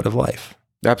utility boat of life.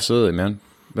 Absolutely, man.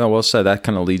 Well said. That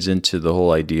kind of leads into the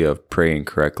whole idea of praying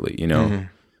correctly, you don't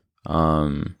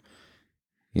want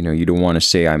to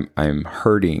say I'm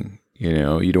hurting.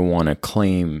 You don't want to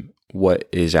claim what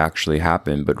is actually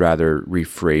happened, but rather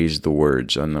rephrase the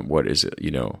words on what is it,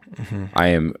 I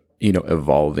am,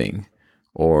 evolving,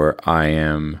 or I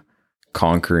am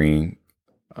conquering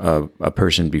a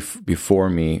person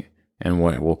before me, and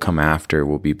what will come after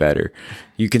will be better.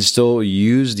 You can still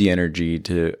use the energy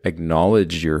to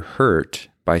acknowledge your hurt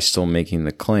by still making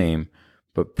the claim,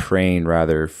 but praying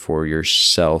rather for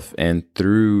yourself and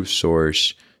through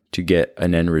source to get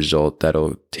an end result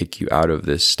that'll take you out of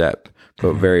this step.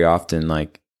 But very often,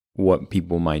 like what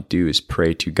people might do is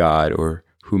pray to God or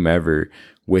whomever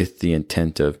with the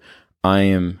intent of, I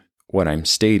am what I'm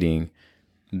stating,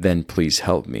 then please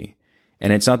help me.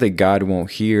 And it's not that God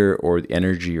won't hear or the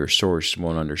energy or source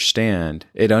won't understand.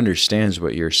 It understands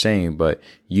what you're saying, but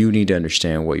you need to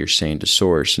understand what you're saying to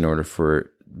source in order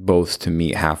for both to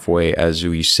meet halfway, as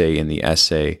we say in the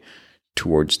essay,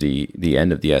 towards the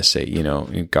end of the essay,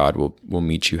 God will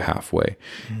meet you halfway.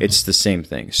 Mm-hmm. It's the same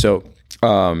thing. So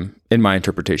in my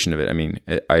interpretation of it, I mean,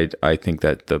 I think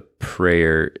that the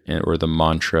prayer or the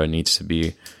mantra needs to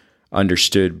be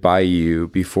understood by you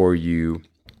before you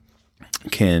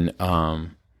can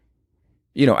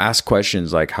ask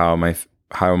questions like how am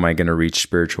I going to reach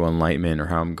spiritual enlightenment, or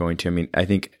how I'm going to. I mean, I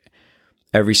think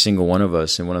every single one of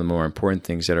us, and one of the more important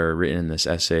things that are written in this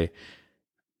essay,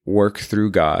 work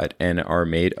through God and are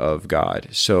made of God.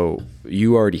 So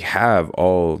you already have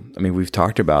we've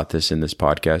talked about this in this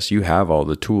podcast. You have all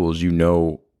the tools,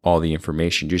 all the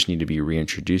information. You just need to be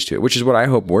reintroduced to it, which is what I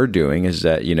hope we're doing, is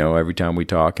that, every time we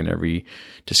talk and every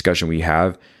discussion we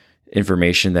have,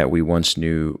 information that we once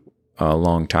knew a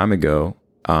long time ago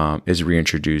is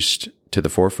reintroduced to the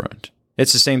forefront.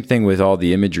 It's the same thing with all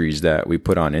the imageries that we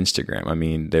put on Instagram. I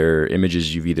mean, they're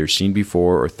images you've either seen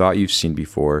before or thought you've seen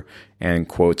before, and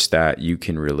quotes that you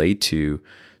can relate to.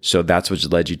 So that's what's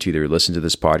led you to either listen to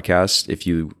this podcast, if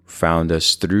you found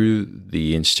us through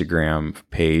the Instagram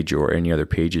page or any other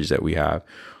pages that we have,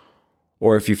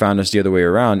 or if you found us the other way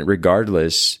around.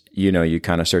 Regardless, you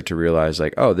kind of start to realize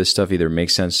like, oh, this stuff either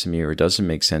makes sense to me or it doesn't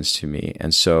make sense to me.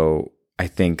 And so I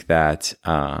think that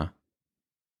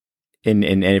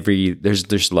in every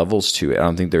there's levels to it. I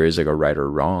don't think there is like a right or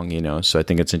wrong, So I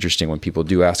think it's interesting when people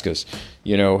do ask us,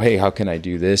 hey, how can I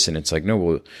do this? And it's like, no,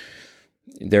 well,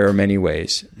 there are many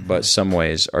ways, but some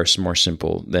ways are more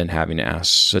simple than having to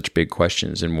ask such big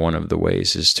questions. And one of the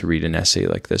ways is to read an essay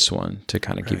like this one to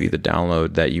kind of give you the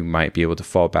download that you might be able to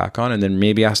fall back on, and then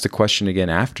maybe ask the question again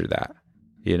after that.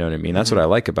 You know what I mean? That's what I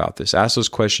like about this. Ask those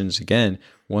questions again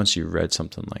once you've read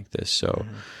something like this. So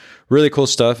really cool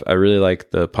stuff. I really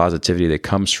like the positivity that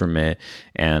comes from it.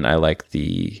 And I like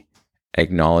the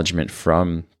acknowledgement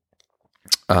from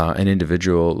an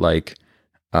individual like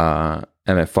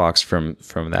Emmett Fox from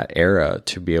that era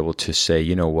to be able to say,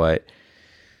 you know what,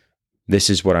 this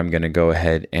is what I'm going to go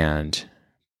ahead and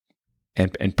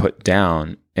put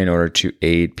down in order to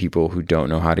aid people who don't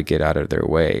know how to get out of their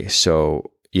way. So,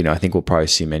 I think we'll probably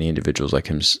see many individuals like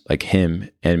him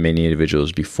and many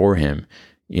individuals before him,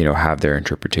 have their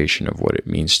interpretation of what it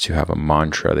means to have a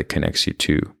mantra that connects you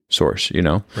to source,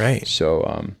 Right.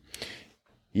 So,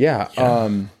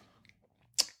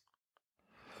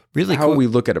 really how cool. we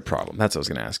look at a problem. That's what I was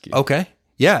going to ask you. Okay.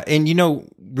 Yeah. And,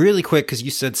 really quick, because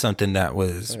you said something that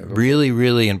was really,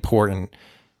 really important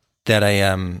that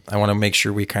I want to make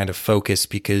sure we kind of focus,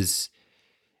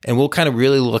 and we'll kind of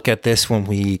really look at this when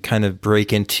we kind of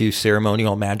break into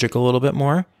ceremonial magic a little bit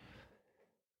more.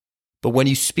 But when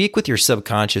you speak with your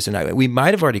subconscious, and we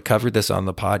might have already covered this on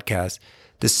the podcast,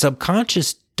 the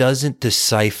subconscious doesn't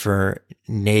decipher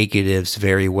negatives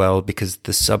very well, because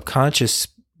the subconscious,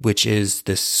 which is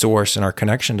this source and our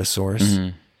connection to source,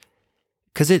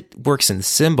 because it works in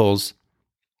symbols,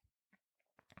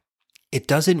 it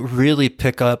doesn't really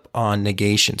pick up on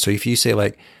negation. So if you say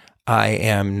like, I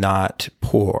am not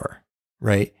poor,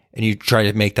 right? And you try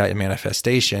to make that a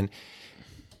manifestation,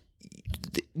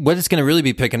 what it's going to really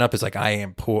be picking up is like, I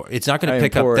am poor. It's not going to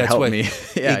pick up. That's what. Me.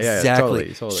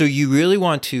 Exactly. Totally. So you really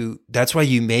want to, that's why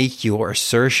you make your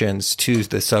assertions to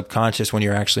the subconscious when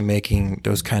you're actually making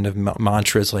those kind of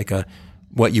mantras, like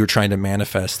what you're trying to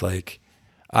manifest, like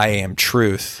I am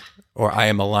truth, or I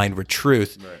am aligned with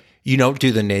truth. Right. You don't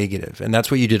do the negative. And that's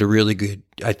what you did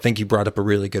I think you brought up a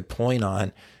really good point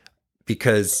on,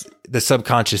 because the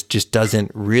subconscious just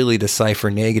doesn't really decipher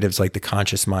negatives like the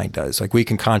conscious mind does. Like we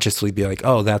can consciously be like,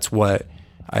 oh, that's what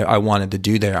I wanted to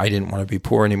do there. I didn't want to be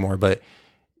poor anymore. But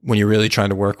when you're really trying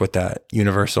to work with that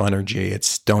universal energy,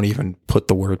 it's don't even put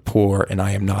the word poor and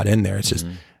I am not in there. It's just,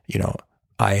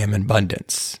 I am in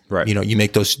abundance. Right. You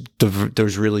make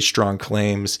those really strong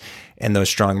claims and those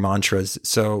strong mantras.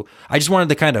 So I just wanted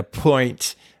to kind of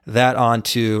point that on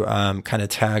to kind of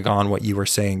tag on what you were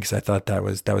saying, because I thought that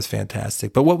was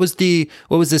fantastic. But what was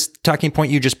this talking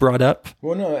point you just brought up?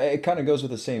 Well, no, it kind of goes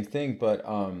with the same thing, but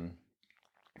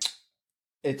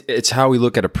it's how we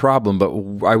look at a problem. But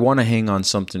I want to hang on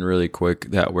something really quick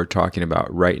that we're talking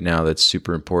about right now that's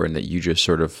super important, that you just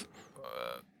sort of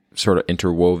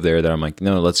interwove there, that I'm like,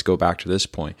 no, let's go back to this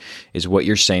point, is what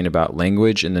you're saying about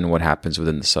language and then what happens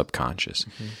within the subconscious.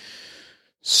 Mm-hmm.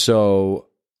 So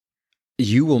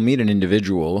you will meet an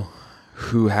individual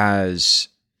who has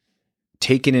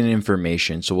taken in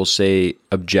information. So we'll say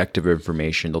objective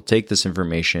information. They'll take this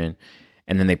information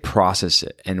and then they process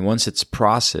it. And once it's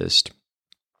processed,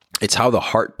 it's how the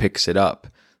heart picks it up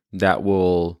that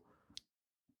will,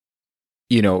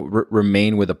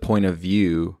 remain with a point of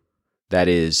view that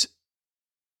is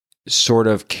sort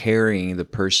of carrying the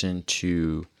person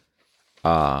to,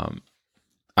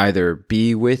 either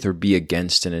be with or be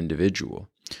against an individual.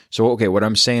 So, okay, what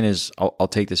I'm saying is I'll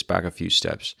take this back a few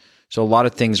steps. So a lot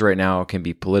of things right now can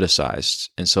be politicized,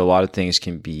 and so a lot of things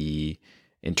can be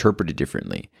interpreted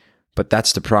differently. But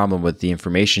that's the problem with the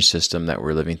information system that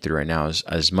we're living through right now, is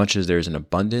as much as there's an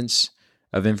abundance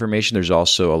of information, there's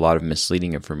also a lot of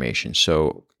misleading information.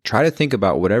 So try to think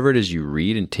about whatever it is you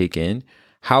read and take in,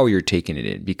 how you're taking it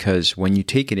in. Because when you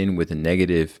take it in with a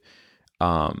negative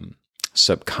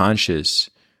subconscious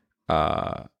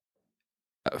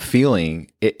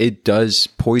feeling, it does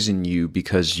poison you,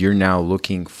 because you're now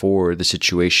looking for the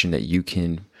situation that you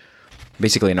can,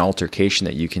 basically an altercation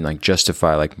that you can like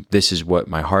justify, like, this is what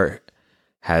my heart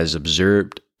has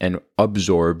observed and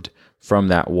absorbed from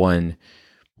that one,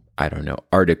 I don't know,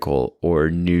 article or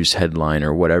news headline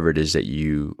or whatever it is that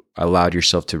you allowed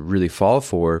yourself to really fall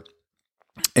for.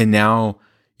 And now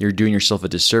you're doing yourself a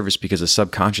disservice, because the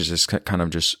subconscious is kind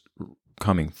of just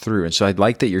coming through. And so I'd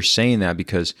like that you're saying that,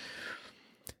 because,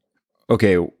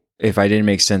 okay, if I didn't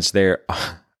make sense there,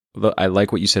 I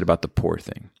like what you said about the poor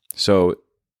thing. So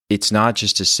it's not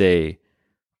just to say,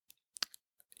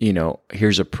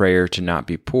 here's a prayer to not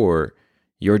be poor.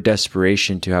 Your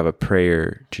desperation to have a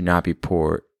prayer to not be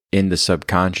poor in the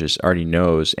subconscious already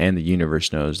knows, and the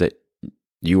universe knows, that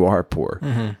you are poor.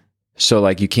 Mm-hmm. So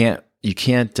like you can't,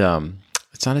 it's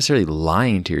not necessarily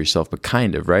lying to yourself, but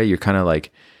kind of, right? You're kind of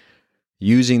like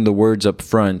using the words up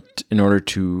front in order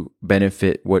to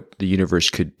benefit what the universe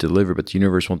could deliver, but the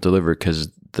universe won't deliver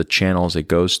because the channels it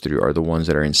goes through are the ones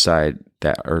that are inside,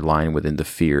 that are lying within the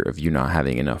fear of you not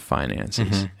having enough finances.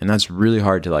 Mm-hmm. And that's really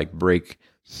hard to like break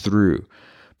through.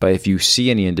 But if you see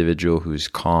any individual who's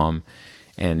calm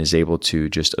and is able to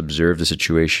just observe the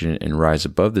situation and rise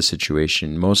above the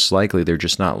situation, most likely they're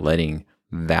just not letting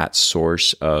that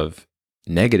source of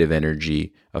negative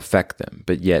energy affect them,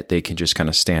 but yet they can just kind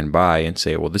of stand by and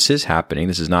say, well, this is happening.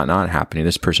 This is not happening.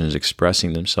 This person is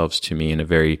expressing themselves to me in a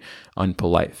very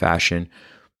unpolite fashion,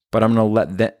 but I'm going to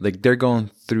let that, like, they're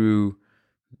going through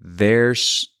their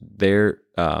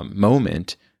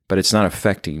moment, but it's not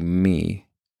affecting me,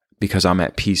 because I'm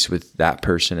at peace with that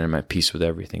person and I'm at peace with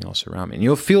everything else around me. And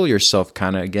you'll feel yourself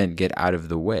kind of, again, get out of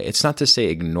the way. It's not to say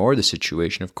ignore the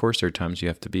situation. Of course, there are times you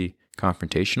have to be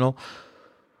confrontational,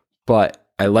 but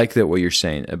I like that what you're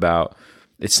saying about,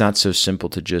 it's not so simple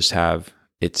to just have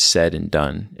it said and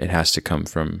done. It has to come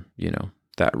from,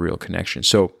 that real connection.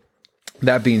 So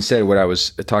that being said, what I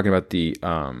was talking about, the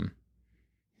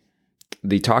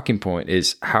talking point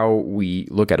is how we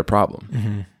look at a problem.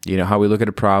 Mm-hmm. How we look at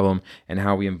a problem and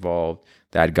how we involve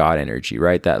that God energy,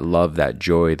 right? That love, that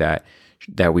joy, that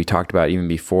we talked about even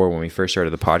before when we first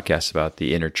started the podcast, about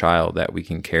the inner child that we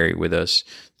can carry with us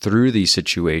through these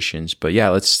situations. But yeah,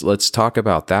 let's talk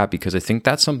about that, because I think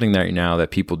that's something that right now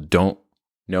that people don't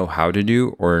know how to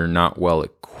do or are not well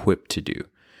equipped to do.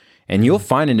 And you'll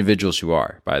find individuals who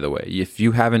are, by the way. If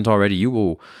you haven't already, you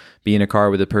will be in a car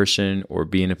with a person or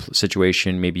be in a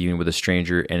situation, maybe even with a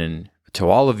stranger, and to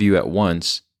all of you at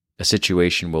once, a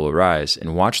situation will arise.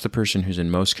 And watch the person who's in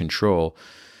most control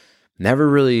never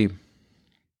really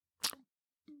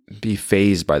be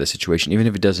fazed by the situation, even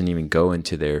if it doesn't even go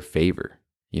into their favor.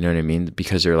 You know what I mean?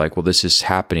 Because they're like, well, this is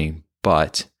happening,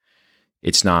 but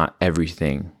it's not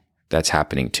everything that's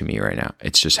happening to me right now.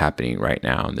 It's just happening right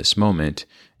now in this moment.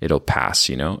 It'll pass,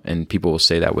 and people will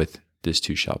say that with this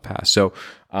too shall pass. So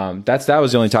that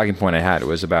was the only talking point I had. It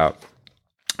was about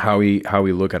how we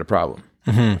look at a problem,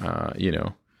 mm-hmm.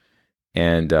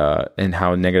 And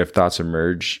how negative thoughts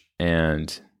emerge,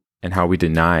 and how we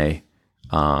deny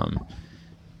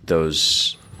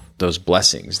those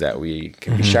blessings that we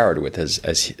can be showered with,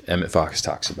 as Emmett Fox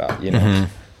talks about.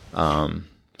 Mm-hmm.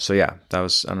 So yeah, I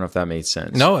don't know if that made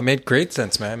sense. No, it made great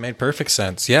sense, man. It made perfect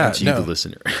sense. Yeah. To you, the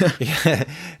listener.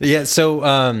 Yeah. So,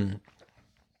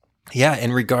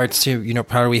 in regards to,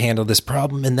 how do we handle this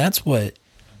problem? And that's what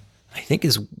I think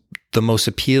is the most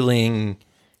appealing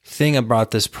thing about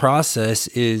this process,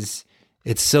 is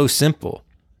it's so simple.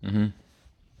 Mm-hmm.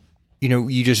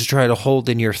 You just try to hold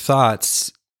in your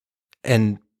thoughts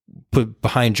and put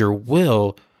behind your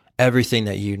will everything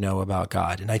that you know about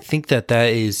God. And I think that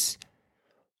is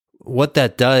what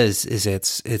that does, is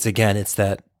it's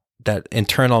that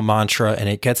internal mantra, and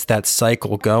it gets that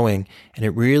cycle going. And it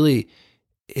really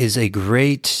is a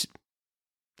great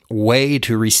way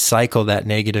to recycle that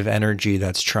negative energy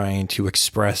that's trying to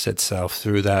express itself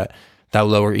through that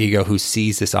lower ego who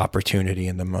sees this opportunity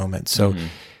in the moment. So mm-hmm.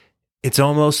 It's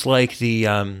almost like the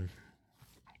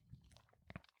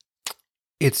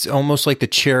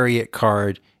Chariot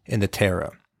card in the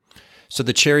tarot. So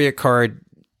the Chariot card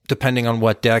depending on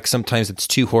what deck, sometimes it's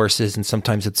 2 horses and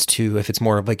sometimes it's 2, if it's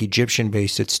more of like Egyptian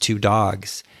based, it's 2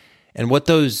 dogs. And what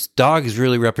those dogs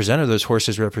really represent, or those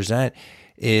horses represent,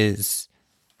 is,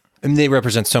 I mean, they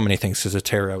represent so many things, because the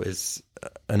tarot is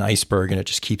an iceberg and it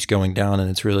just keeps going down and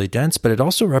it's really dense, but it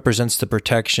also represents the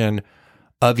protection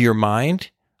of your mind,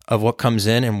 of what comes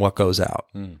in and what goes out.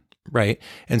 Right.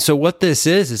 And so what this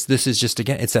is this is just,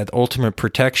 again, it's that ultimate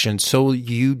protection, so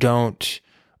you don't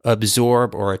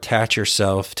absorb or attach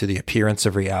yourself to the appearance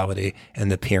of reality and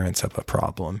the appearance of a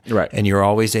problem. Right. And you're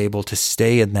always able to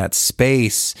stay in that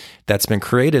space that's been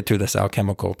created through this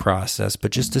alchemical process,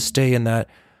 but just to stay in that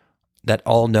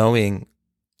all-knowing,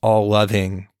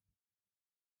 all-loving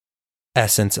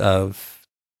essence of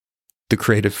the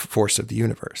creative force of the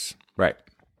universe. Right.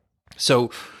 So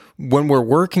when we're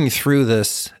working through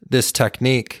this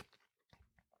technique,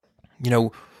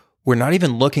 we're not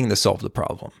even looking to solve the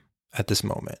problem at this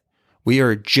moment. We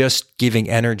are just giving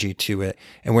energy to it,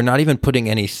 and we're not even putting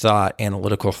any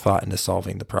analytical thought into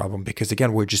solving the problem, because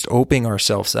again, we're just opening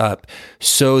ourselves up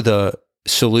so the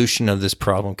solution of this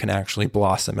problem can actually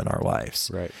blossom in our lives.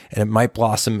 Right. And it might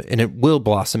blossom, and it will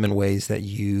blossom in ways that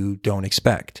you don't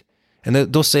expect. And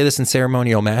they'll say this in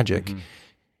ceremonial magic. Mm-hmm.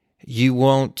 You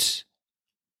won't,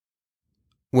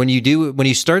 when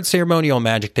you start ceremonial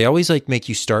magic, they always make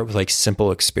you start with simple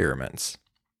experiments.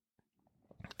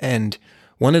 And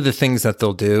one of the things that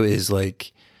they'll do is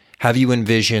have you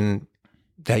envision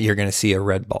that you're going to see a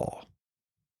red ball,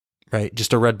 right?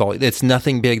 Just a red ball. It's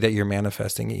nothing big that you're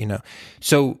manifesting,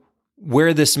 So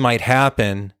where this might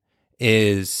happen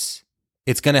is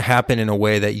it's going to happen in a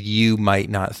way that you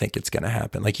might not think it's going to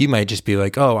happen. You might just be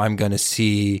like, oh, I'm going to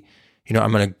see,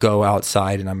 I'm going to go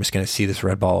outside and I'm just going to see this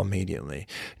red ball immediately.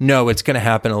 No, it's going to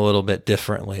happen a little bit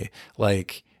differently.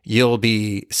 You'll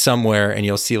be somewhere and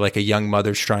you'll see a young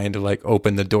mother's trying to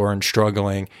open the door and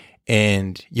struggling,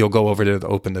 and you'll go over to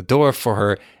open the door for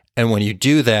her. And when you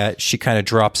do that, she kind of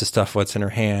drops the stuff what's in her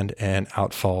hand, and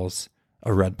out falls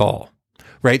a red ball,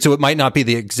 right? So it might not be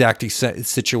the exact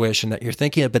situation that you're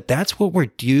thinking of, but that's what we're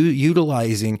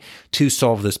utilizing to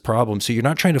solve this problem. So you're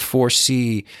not trying to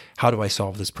foresee, how do I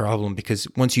solve this problem? Because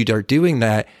once you start doing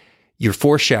that, you're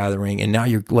foreshadowing, and now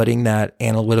you're letting that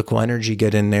analytical energy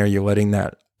get in there. You're letting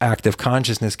that active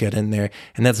consciousness get in there,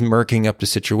 and that's murking up the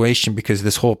situation, because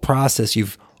this whole process,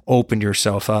 you've opened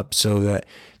yourself up so that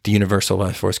the universal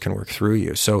life force can work through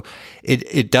you. So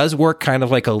it does work kind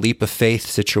of like a leap of faith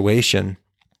situation,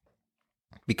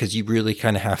 because you really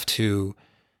kind of have to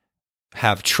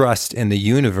have trust in the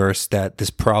universe that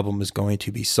this problem is going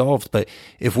to be solved. But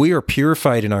if we are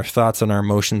purified in our thoughts and our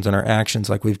emotions and our actions,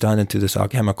 like we've done into this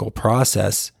alchemical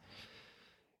process,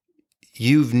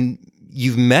 you've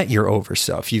met your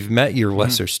overself, you've met your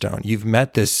lesser stone, you've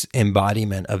met this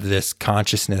embodiment of this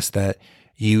consciousness that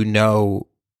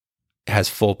has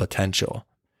full potential,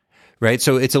 right?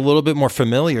 So it's a little bit more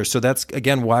familiar. So that's,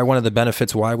 again, why one of the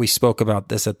benefits, why we spoke about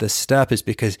this at this step, is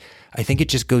because I think it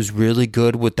just goes really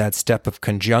good with that step of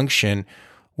conjunction,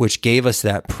 which gave us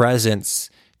that presence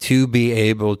to be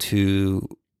able to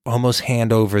almost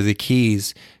hand over the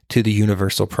keys to the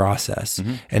universal process,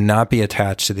 and not be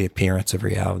attached to the appearance of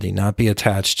reality, not be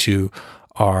attached to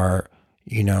our,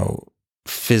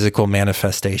 physical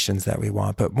manifestations that we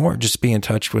want, but more just be in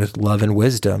touch with love and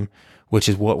wisdom, which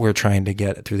is what we're trying to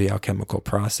get through the alchemical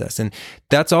process. And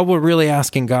that's all we're really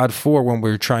asking God for when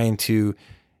we're trying to,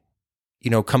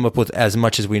 come up with as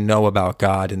much as we know about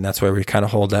God. And that's why we kind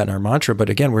of hold that in our mantra. But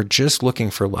again, we're just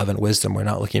looking for love and wisdom. We're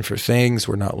not looking for things.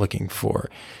 We're not looking for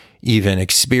even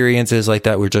experiences like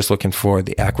that. We're just looking for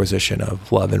the acquisition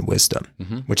of love and wisdom,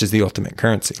 which is the ultimate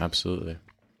currency. Absolutely.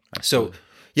 So,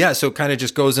 yeah, so it kind of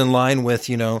just goes in line with,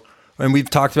 and we've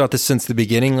talked about this since the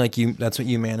beginning, that's what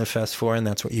you manifest for and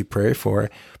that's what you pray for.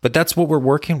 But that's what we're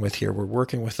working with here. We're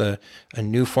working with a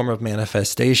new form of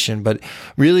manifestation. But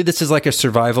really, this is like a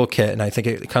survival kit. And I think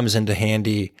it comes into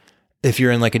handy if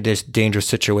you're in a dangerous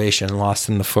situation, lost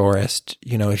in the forest.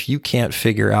 If you can't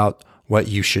figure out what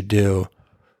you should do,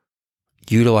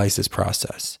 utilize this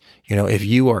process. If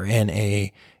you are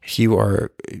an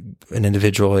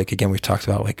individual, again, we've talked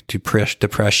about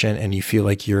depression, and you feel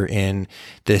like you're in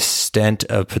this stent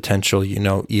of potential,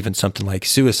 even something like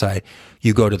suicide,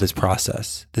 you go to this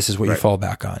process. This is what you fall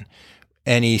back on.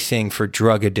 Anything for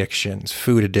drug addictions,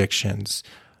 food addictions,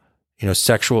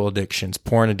 sexual addictions,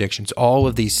 porn addictions, all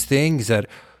of these things that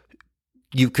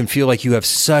you can feel like you have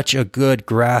such a good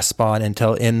grasp on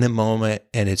until in the moment,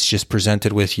 and it's just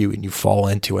presented with you and you fall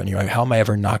into it. And you're like, how am I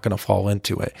ever not going to fall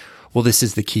into it? Well, this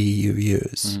is the key you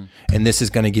use, and this is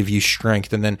going to give you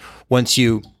strength. And then once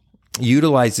you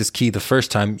utilize this key the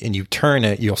first time and you turn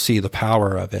it, you'll see the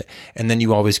power of it. And then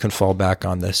you always can fall back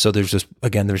on this. So there's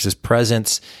this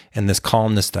presence and this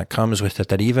calmness that comes with it,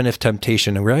 that even if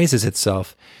temptation arises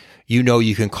itself, you know,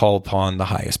 you can call upon the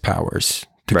highest powers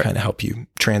to kind of help you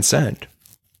transcend.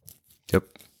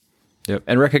 Yep.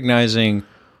 And recognizing,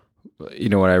 you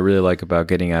know, what I really like about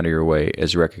getting out of your way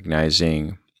is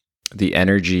recognizing the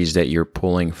energies that you're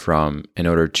pulling from in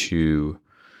order to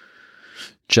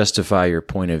justify your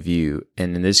point of view.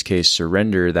 And in this case,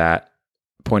 surrender that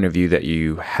point of view that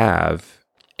you have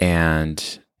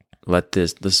and let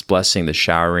this blessing, the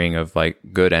showering of like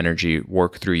good energy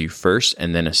work through you first,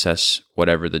 and then assess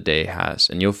whatever the day has.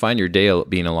 And you'll find your day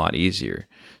being a lot easier.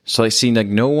 So like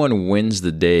no one wins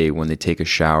the day when they take a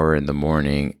shower in the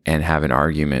morning and have an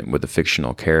argument with a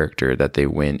fictional character that they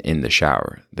win in the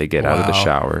shower. They get out of the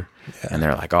shower and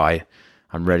they're like, oh,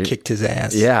 I'm ready. Kicked his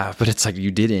ass. Yeah, but it's like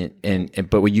you didn't.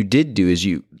 But what you did do is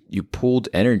you pulled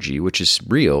energy, which is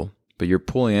real, but you're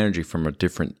pulling energy from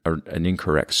an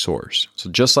incorrect source.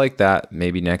 So just like that,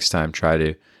 maybe next time try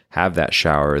to have that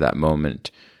shower, that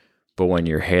moment. But when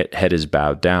your head is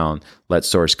bowed down, let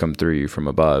source come through you from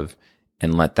above.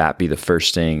 And let that be the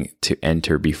first thing to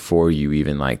enter before you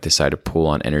even like decide to pull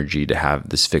on energy to have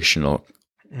this fictional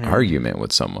argument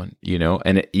with someone, you know?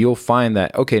 And you'll find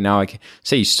that, okay, now I can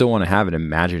say you still want to have an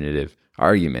imaginative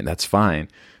argument. That's fine.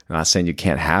 I'm not saying you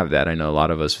can't have that. I know a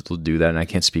lot of us will do that, and I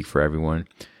can't speak for everyone.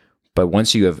 But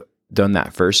once you have done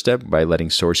that first step by letting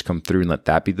source come through and let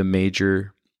that be the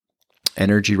major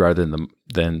energy rather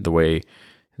than the way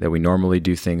that we normally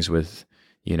do things with,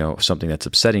 you know, something that's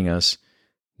upsetting us,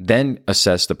 then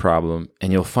assess the problem,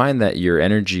 and you'll find that your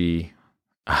energy,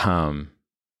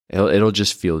 it'll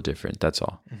just feel different. That's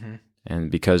all. Mm-hmm. And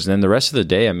because then the rest of the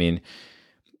day, I mean,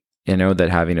 you know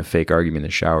that having a fake argument in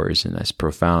the shower isn't as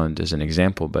profound as an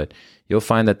example, but you'll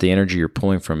find that the energy you're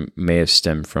pulling from may have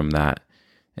stemmed from that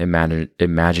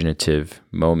imaginative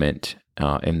moment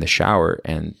in the shower,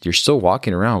 and you're still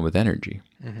walking around with energy.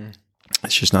 Mm-hmm.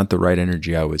 It's just not the right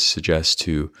energy I would suggest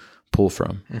to pull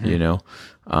from, mm-hmm. you know?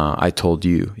 I told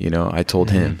you, you know, I told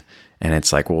mm-hmm. him, and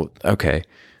it's like, well, okay.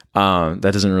 That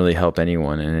doesn't really help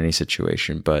anyone in any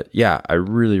situation, but yeah, I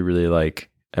really, really like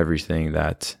everything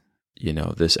that, you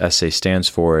know, this essay stands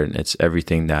for, and it's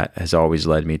everything that has always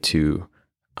led me to,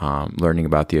 learning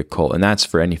about the occult. And that's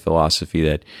for any philosophy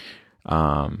that,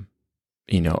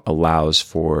 you know, allows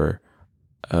for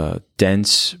a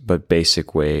dense but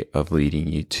basic way of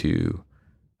leading you to,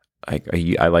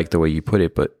 I like the way you put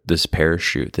it, but this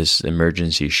parachute, this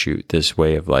emergency chute, this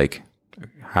way of like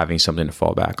having something to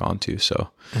fall back onto.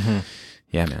 So, mm-hmm.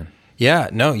 yeah, man. Yeah,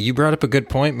 no, you brought up a good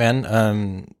point,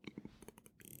 man.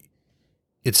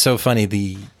 It's so funny,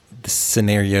 the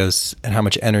scenarios and how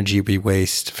much energy we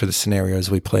waste for the scenarios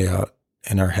we play out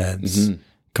in our heads, mm-hmm.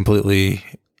 completely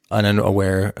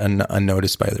unaware and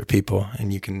unnoticed by other people.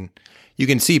 And you can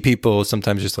see people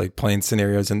sometimes just like playing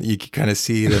scenarios, and you can kind of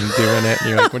see them doing it, and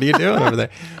you're like, what are you doing over there?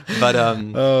 But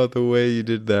oh, the way you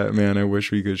did that, man, I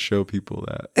wish we could show people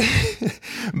that.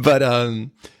 But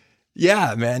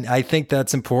yeah, man, I think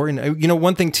that's important. You know,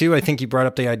 one thing too, I think you brought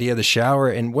up the idea of the shower,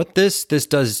 and what this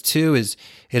does too is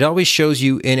it always shows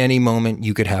you in any moment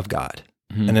you could have God.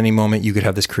 Mm-hmm. In any moment you could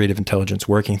have this creative intelligence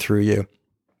working through you.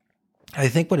 I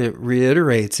think what it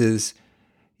reiterates is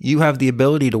you have the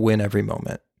ability to win every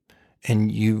moment.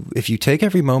 And if you take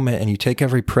every moment and you take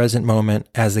every present moment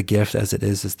as a gift, as it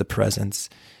is the presence,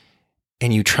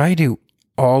 and you try to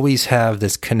always have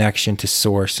this connection to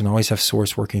source and always have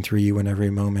source working through you in every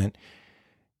moment,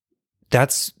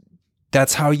 that's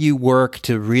how you work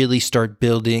to really start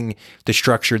building the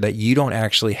structure that you don't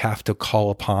actually have to call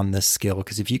upon this skill.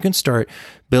 Because if you can start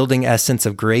building essence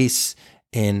of grace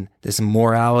and this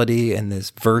morality and this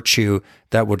virtue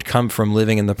that would come from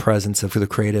living in the presence of the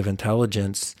creative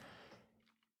intelligence,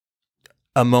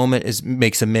 a moment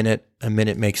makes a minute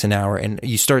makes an hour. And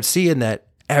you start seeing that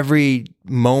every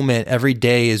moment, every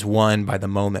day is won by the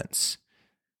moments,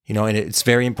 you know, and it's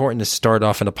very important to start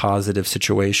off in a positive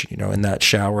situation. You know, in that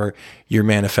shower, you're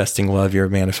manifesting love, you're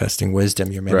manifesting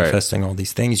wisdom, you're manifesting all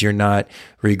these things. You're not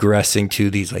regressing to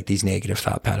these negative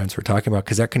thought patterns we're talking about,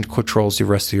 because that controls the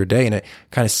rest of your day, and it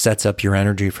kind of sets up your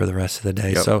energy for the rest of the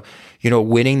day. Yep. So, you know,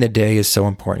 winning the day is so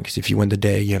important, because if you win the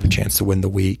day, you have a chance to win the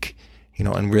week. You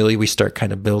know, and really we start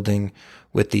kind of building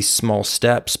with these small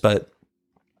steps, but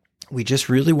we just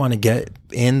really want to get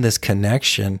in this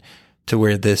connection to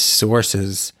where this source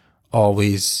is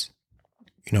always,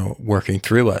 you know, working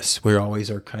through us. We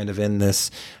always are kind of in this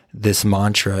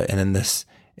mantra and in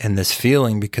this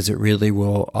feeling, because it really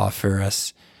will offer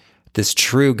us this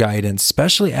true guidance,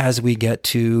 especially as we get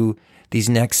to these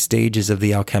next stages of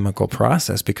the alchemical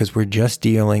process, because we're just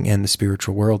dealing in the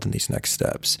spiritual world in these next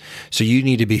steps. So you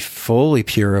need to be fully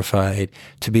purified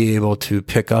to be able to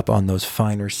pick up on those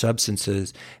finer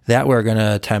substances that we're going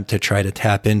to attempt to try to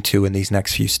tap into in these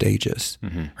next few stages,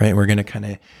 right? We're going to kind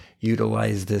of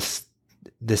utilize this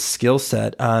skill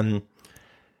set.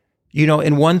 You know,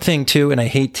 and one thing too, and I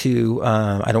hate to,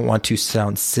 I don't want to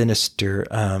sound sinister,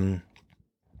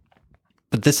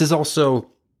 but this is also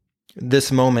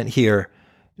this moment here,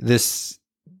 this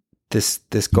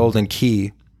golden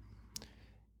key.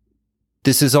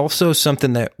 This is also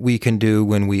something that we can do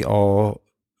when we all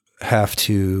have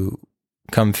to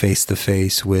come face to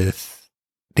face with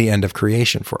the end of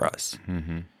creation for us.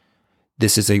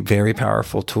 This is a very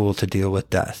powerful tool to deal with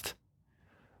death.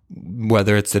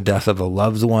 Whether it's the death of a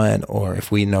loved one, or if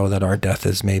we know that our death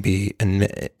is maybe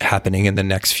happening in the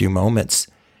next few moments,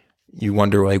 you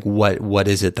wonder, like, what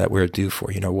is it that we're due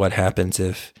for? You know, what happens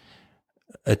if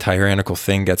a tyrannical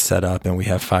thing gets set up and we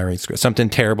have firing squads? Something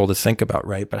terrible to think about,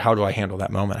 right? But how do I handle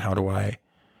that moment? How do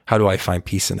I find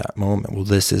peace in that moment? Well,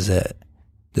 this is it.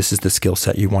 This is the skill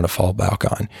set you want to fall back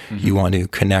on. You want to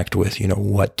connect with, you know,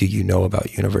 what do you know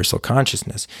about universal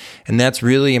consciousness? And that's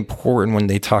really important when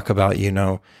they talk about, you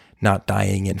know, not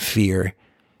dying in fear,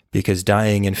 because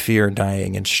dying in fear,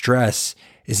 dying in stress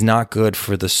is not good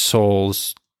for the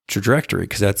soul's trajectory,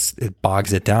 because it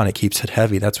bogs it down. It keeps it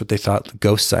heavy. That's what they thought the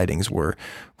ghost sightings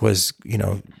was, you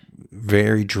know,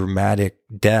 very dramatic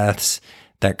deaths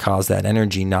that cause that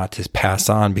energy not to pass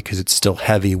on because it's still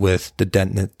heavy with the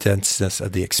denseness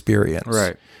of the experience.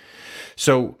 Right.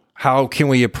 So how can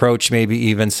we approach maybe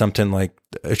even something like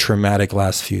a traumatic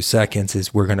last few seconds?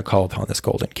 Is we're going to call upon this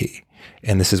golden key.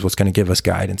 And this is what's going to give us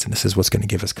guidance, and this is what's going to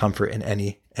give us comfort in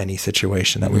any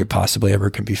situation that we possibly ever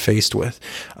can be faced with.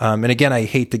 And again, I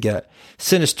hate to get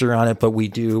sinister on it, but we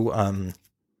do.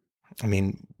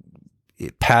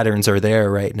 Patterns are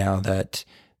there right now that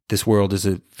this world is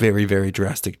a very, very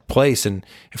drastic place. And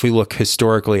if we look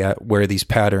historically at where these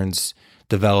patterns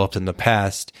developed in the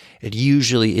past, it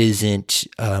usually isn't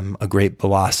a great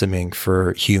blossoming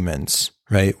for humans.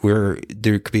 Right,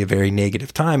 there could be a very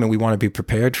negative time, and we want to be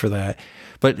prepared for that.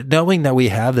 But knowing that we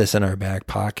have this in our back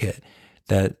pocket,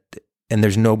 and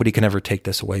there's nobody can ever take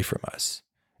this away from us.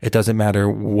 It doesn't matter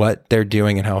what they're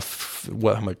doing and how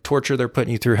much torture they're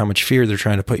putting you through, how much fear they're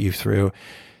trying to put you through.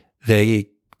 They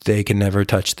can never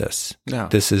touch this. No.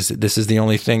 This is the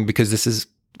only thing, because this is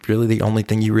really the only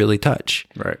thing you really touch.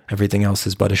 Right. Everything else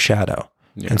is but a shadow,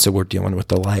 and so we're dealing with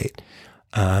the light.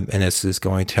 And this is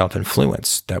going to help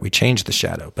influence that we change the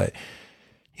shadow. But,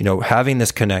 you know, having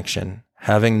this connection,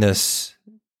 having this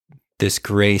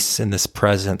grace and this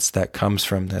presence that comes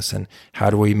from this, and how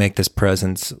do we make this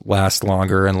presence last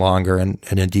longer and longer and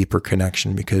a deeper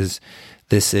connection? Because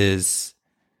this is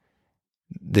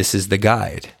the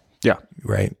guide. Yeah.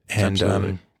 Right.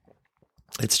 And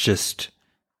it's just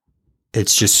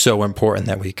so important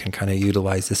that we can kind of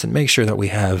utilize this and make sure that we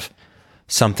have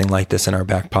something like this in our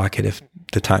back pocket if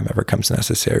the time ever comes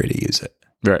necessary to use it.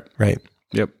 Right. Right.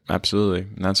 Yep, absolutely.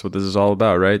 And that's what this is all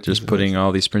about, right? Just putting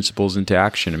all these principles into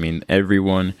action. I mean,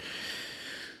 everyone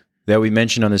that we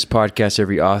mentioned on this podcast,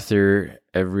 every author,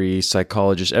 every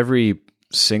psychologist, every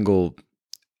single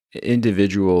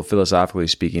individual, philosophically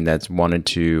speaking, that's wanted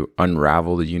to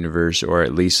unravel the universe, or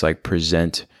at least like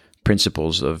present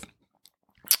principles of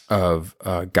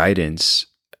guidance,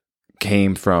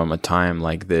 came from a time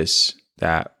like this,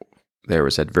 that there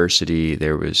was adversity,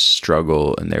 there was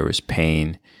struggle, and there was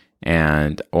pain.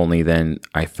 And only then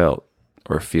I felt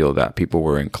or feel that people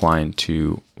were inclined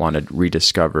to want to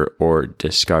rediscover or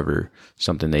discover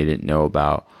something they didn't know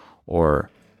about or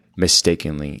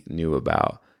mistakenly knew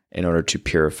about, in order to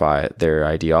purify their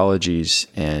ideologies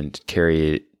and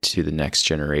carry it to the next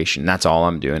generation. That's all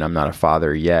I'm doing. I'm not a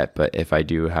father yet, but if I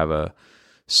do have a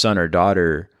son or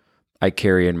daughter, I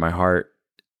carry in my heart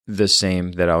the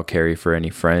same that I'll carry for any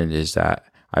friend, is that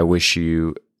I wish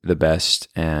you the best,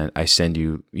 and I send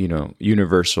you,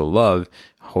 universal love,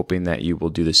 hoping that you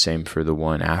will do the same for the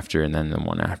one after, and then the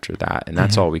one after that. And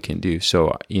that's all we can do.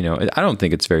 So, I don't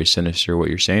think it's very sinister what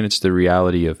you're saying. It's the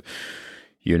reality of,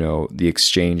 the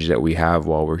exchange that we have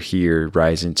while we're here,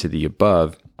 rise into the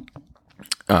above.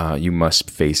 You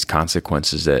must face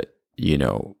consequences that,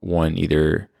 one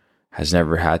either has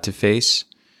never had to face,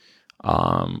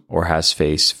 or has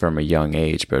faced from a young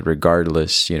age. But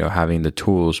regardless, having the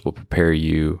tools will prepare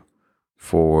you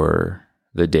for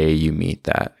the day you meet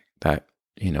that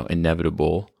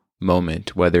inevitable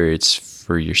moment, whether it's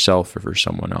for yourself or for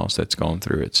someone else that's going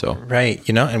through it. So right,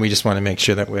 and we just want to make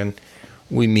sure that when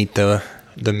we meet the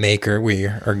maker, we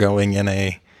are going in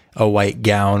a white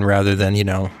gown rather than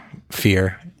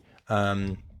fear.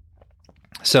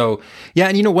 So yeah,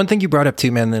 and you know, one thing you brought up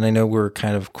too, man, and I know we're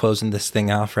kind of closing this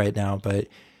thing off right now, but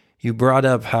you brought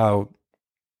up how,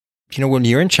 you know, when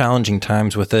you're in challenging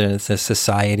times with a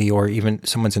society or even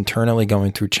someone's internally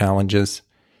going through challenges,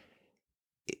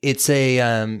 it's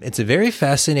a very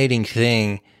fascinating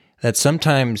thing that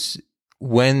sometimes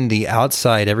when the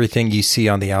outside, everything you see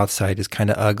on the outside is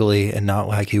kind of ugly and not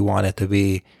like you want it to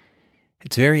be,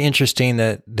 it's very interesting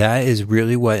that that is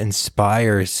really what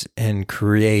inspires and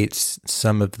creates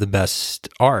some of the best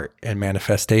art and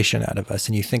manifestation out of us.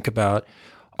 And you think about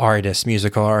artists,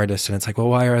 musical artists, and it's like, well,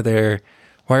 why are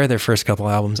their first couple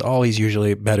albums always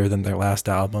usually better than their last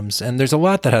albums? And there's a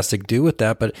lot that has to do with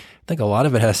that, but I think a lot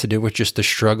of it has to do with just the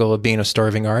struggle of being a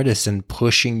starving artist and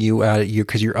pushing you out of you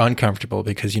because you're uncomfortable,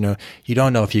 because you know you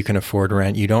don't know if you can afford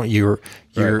rent. You don't your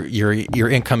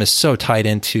income is so tied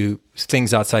into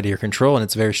things outside of your control, and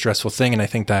it's a very stressful thing. And I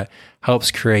think that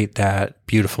helps create that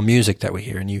beautiful music that we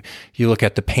hear. And you look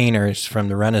at the painters from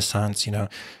the Renaissance, you know,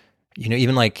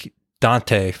 even like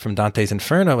Dante from Dante's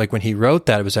Inferno, like when he wrote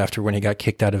that, it was after when he got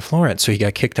kicked out of Florence. So he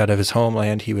got kicked out of his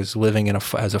homeland. He was living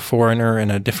as a foreigner in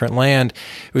a different land.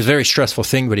 It was a very stressful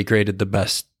thing, but he created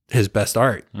his best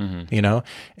art, you know?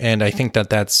 And I think that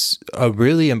that's a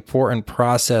really important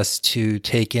process to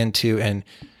take into, and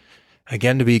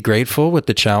again, to be grateful with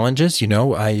the challenges. You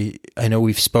know, I know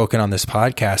we've spoken on this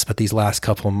podcast, but these last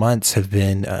couple of months have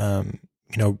been,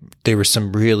 you know, there were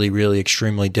some really, really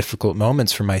extremely difficult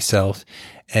moments for myself.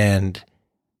 And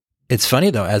it's funny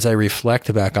though, as I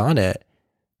reflect back on it,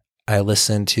 I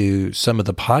listened to some of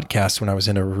the podcasts when I was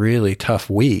in a really tough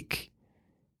week,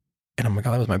 and I'm like,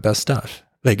 oh, that was my best stuff.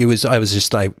 Like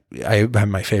I had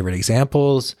my favorite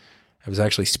examples. I was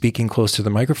actually speaking close to the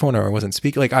microphone, or I wasn't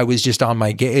speaking. Like I was just on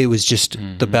my game. It was just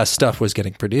the best stuff was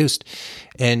getting produced.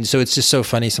 And so it's just so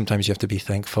funny. Sometimes you have to be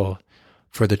thankful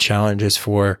for the challenges,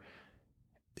 for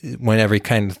when every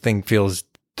kind of thing feels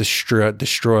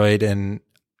destroyed and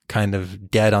kind of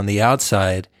dead on the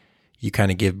outside, you kind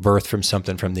of give birth from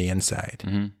something from the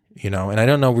inside, you know? And I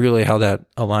don't know really how that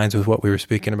aligns with what we were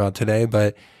speaking about today,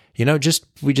 but you know,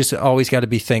 we just always got to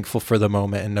be thankful for the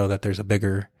moment and know that there's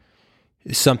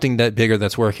something bigger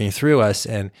that's working through us,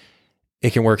 and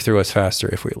it can work through us faster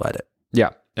if we let it.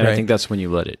 Yeah. And right? I think that's when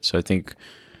you let it. So I think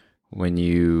when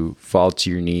you fall to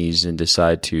your knees and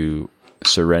decide to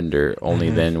surrender, only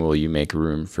then will you make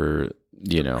room for,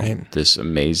 you know, this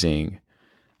amazing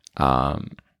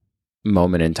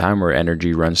moment in time where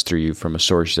energy runs through you from a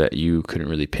source that you couldn't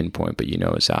really pinpoint, but you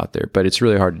know is out there. But it's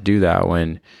really hard to do that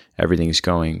when everything's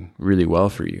going really well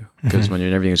for you. Because when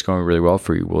everything's going really well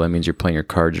for you, well, that means you're playing your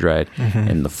cards right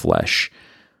in the flesh.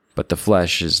 But the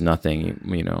flesh is nothing,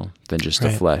 you know, than just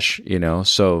the flesh, you know?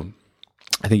 So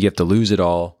I think you have to lose it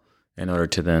all in order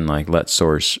to then like let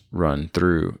source run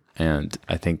through. And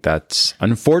I think that's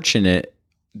unfortunate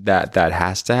that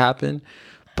has to happen.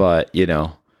 But, you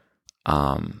know,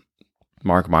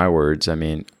 mark my words, I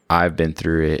mean, I've been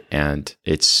through it, and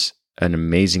it's an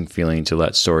amazing feeling to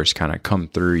let source kind of come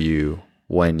through you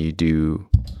when you do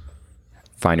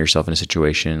find yourself in a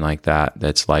situation like that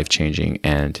that's life-changing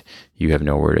and you have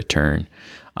nowhere to turn.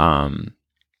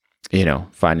 You know,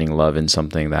 finding love in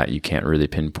something that you can't really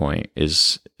pinpoint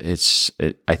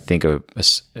I think a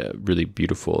really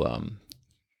beautiful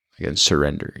again,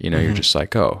 surrender. You know, you're just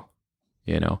like, oh,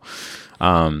 you know.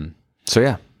 So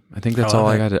yeah, I think that's all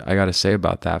I got to say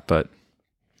about that. But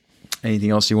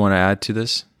anything else you want to add to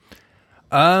this?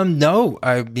 No,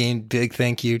 I mean, big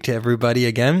thank you to everybody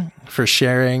again for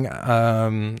sharing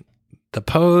the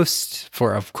post,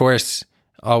 for, of course,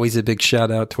 always a big shout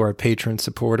out to our patron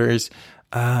supporters.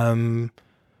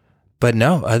 But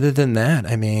no, other than that,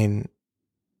 I mean,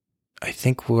 I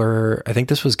think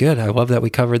this was good. I love that we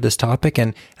covered this topic,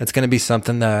 and it's going to be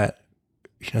something that,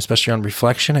 you know, especially on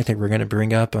reflection, I think we're going to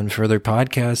bring up on further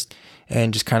podcasts,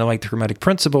 and just kind of like the Hermetic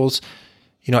principles,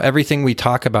 you know, everything we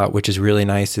talk about, which is really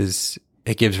nice, is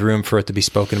it gives room for it to be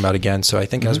spoken about again. So I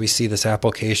think as we see this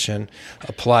application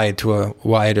applied to a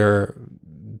wider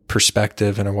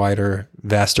perspective and a wider,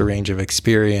 vaster range of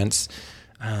experience,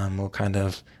 we'll kind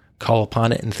of call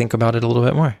upon it and think about it a little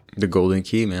bit more. The golden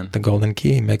key, man. The golden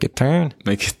key. Make it turn.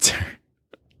 Make it turn.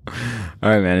 All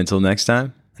right, man. Until next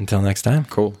time. Until next time.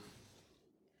 Cool.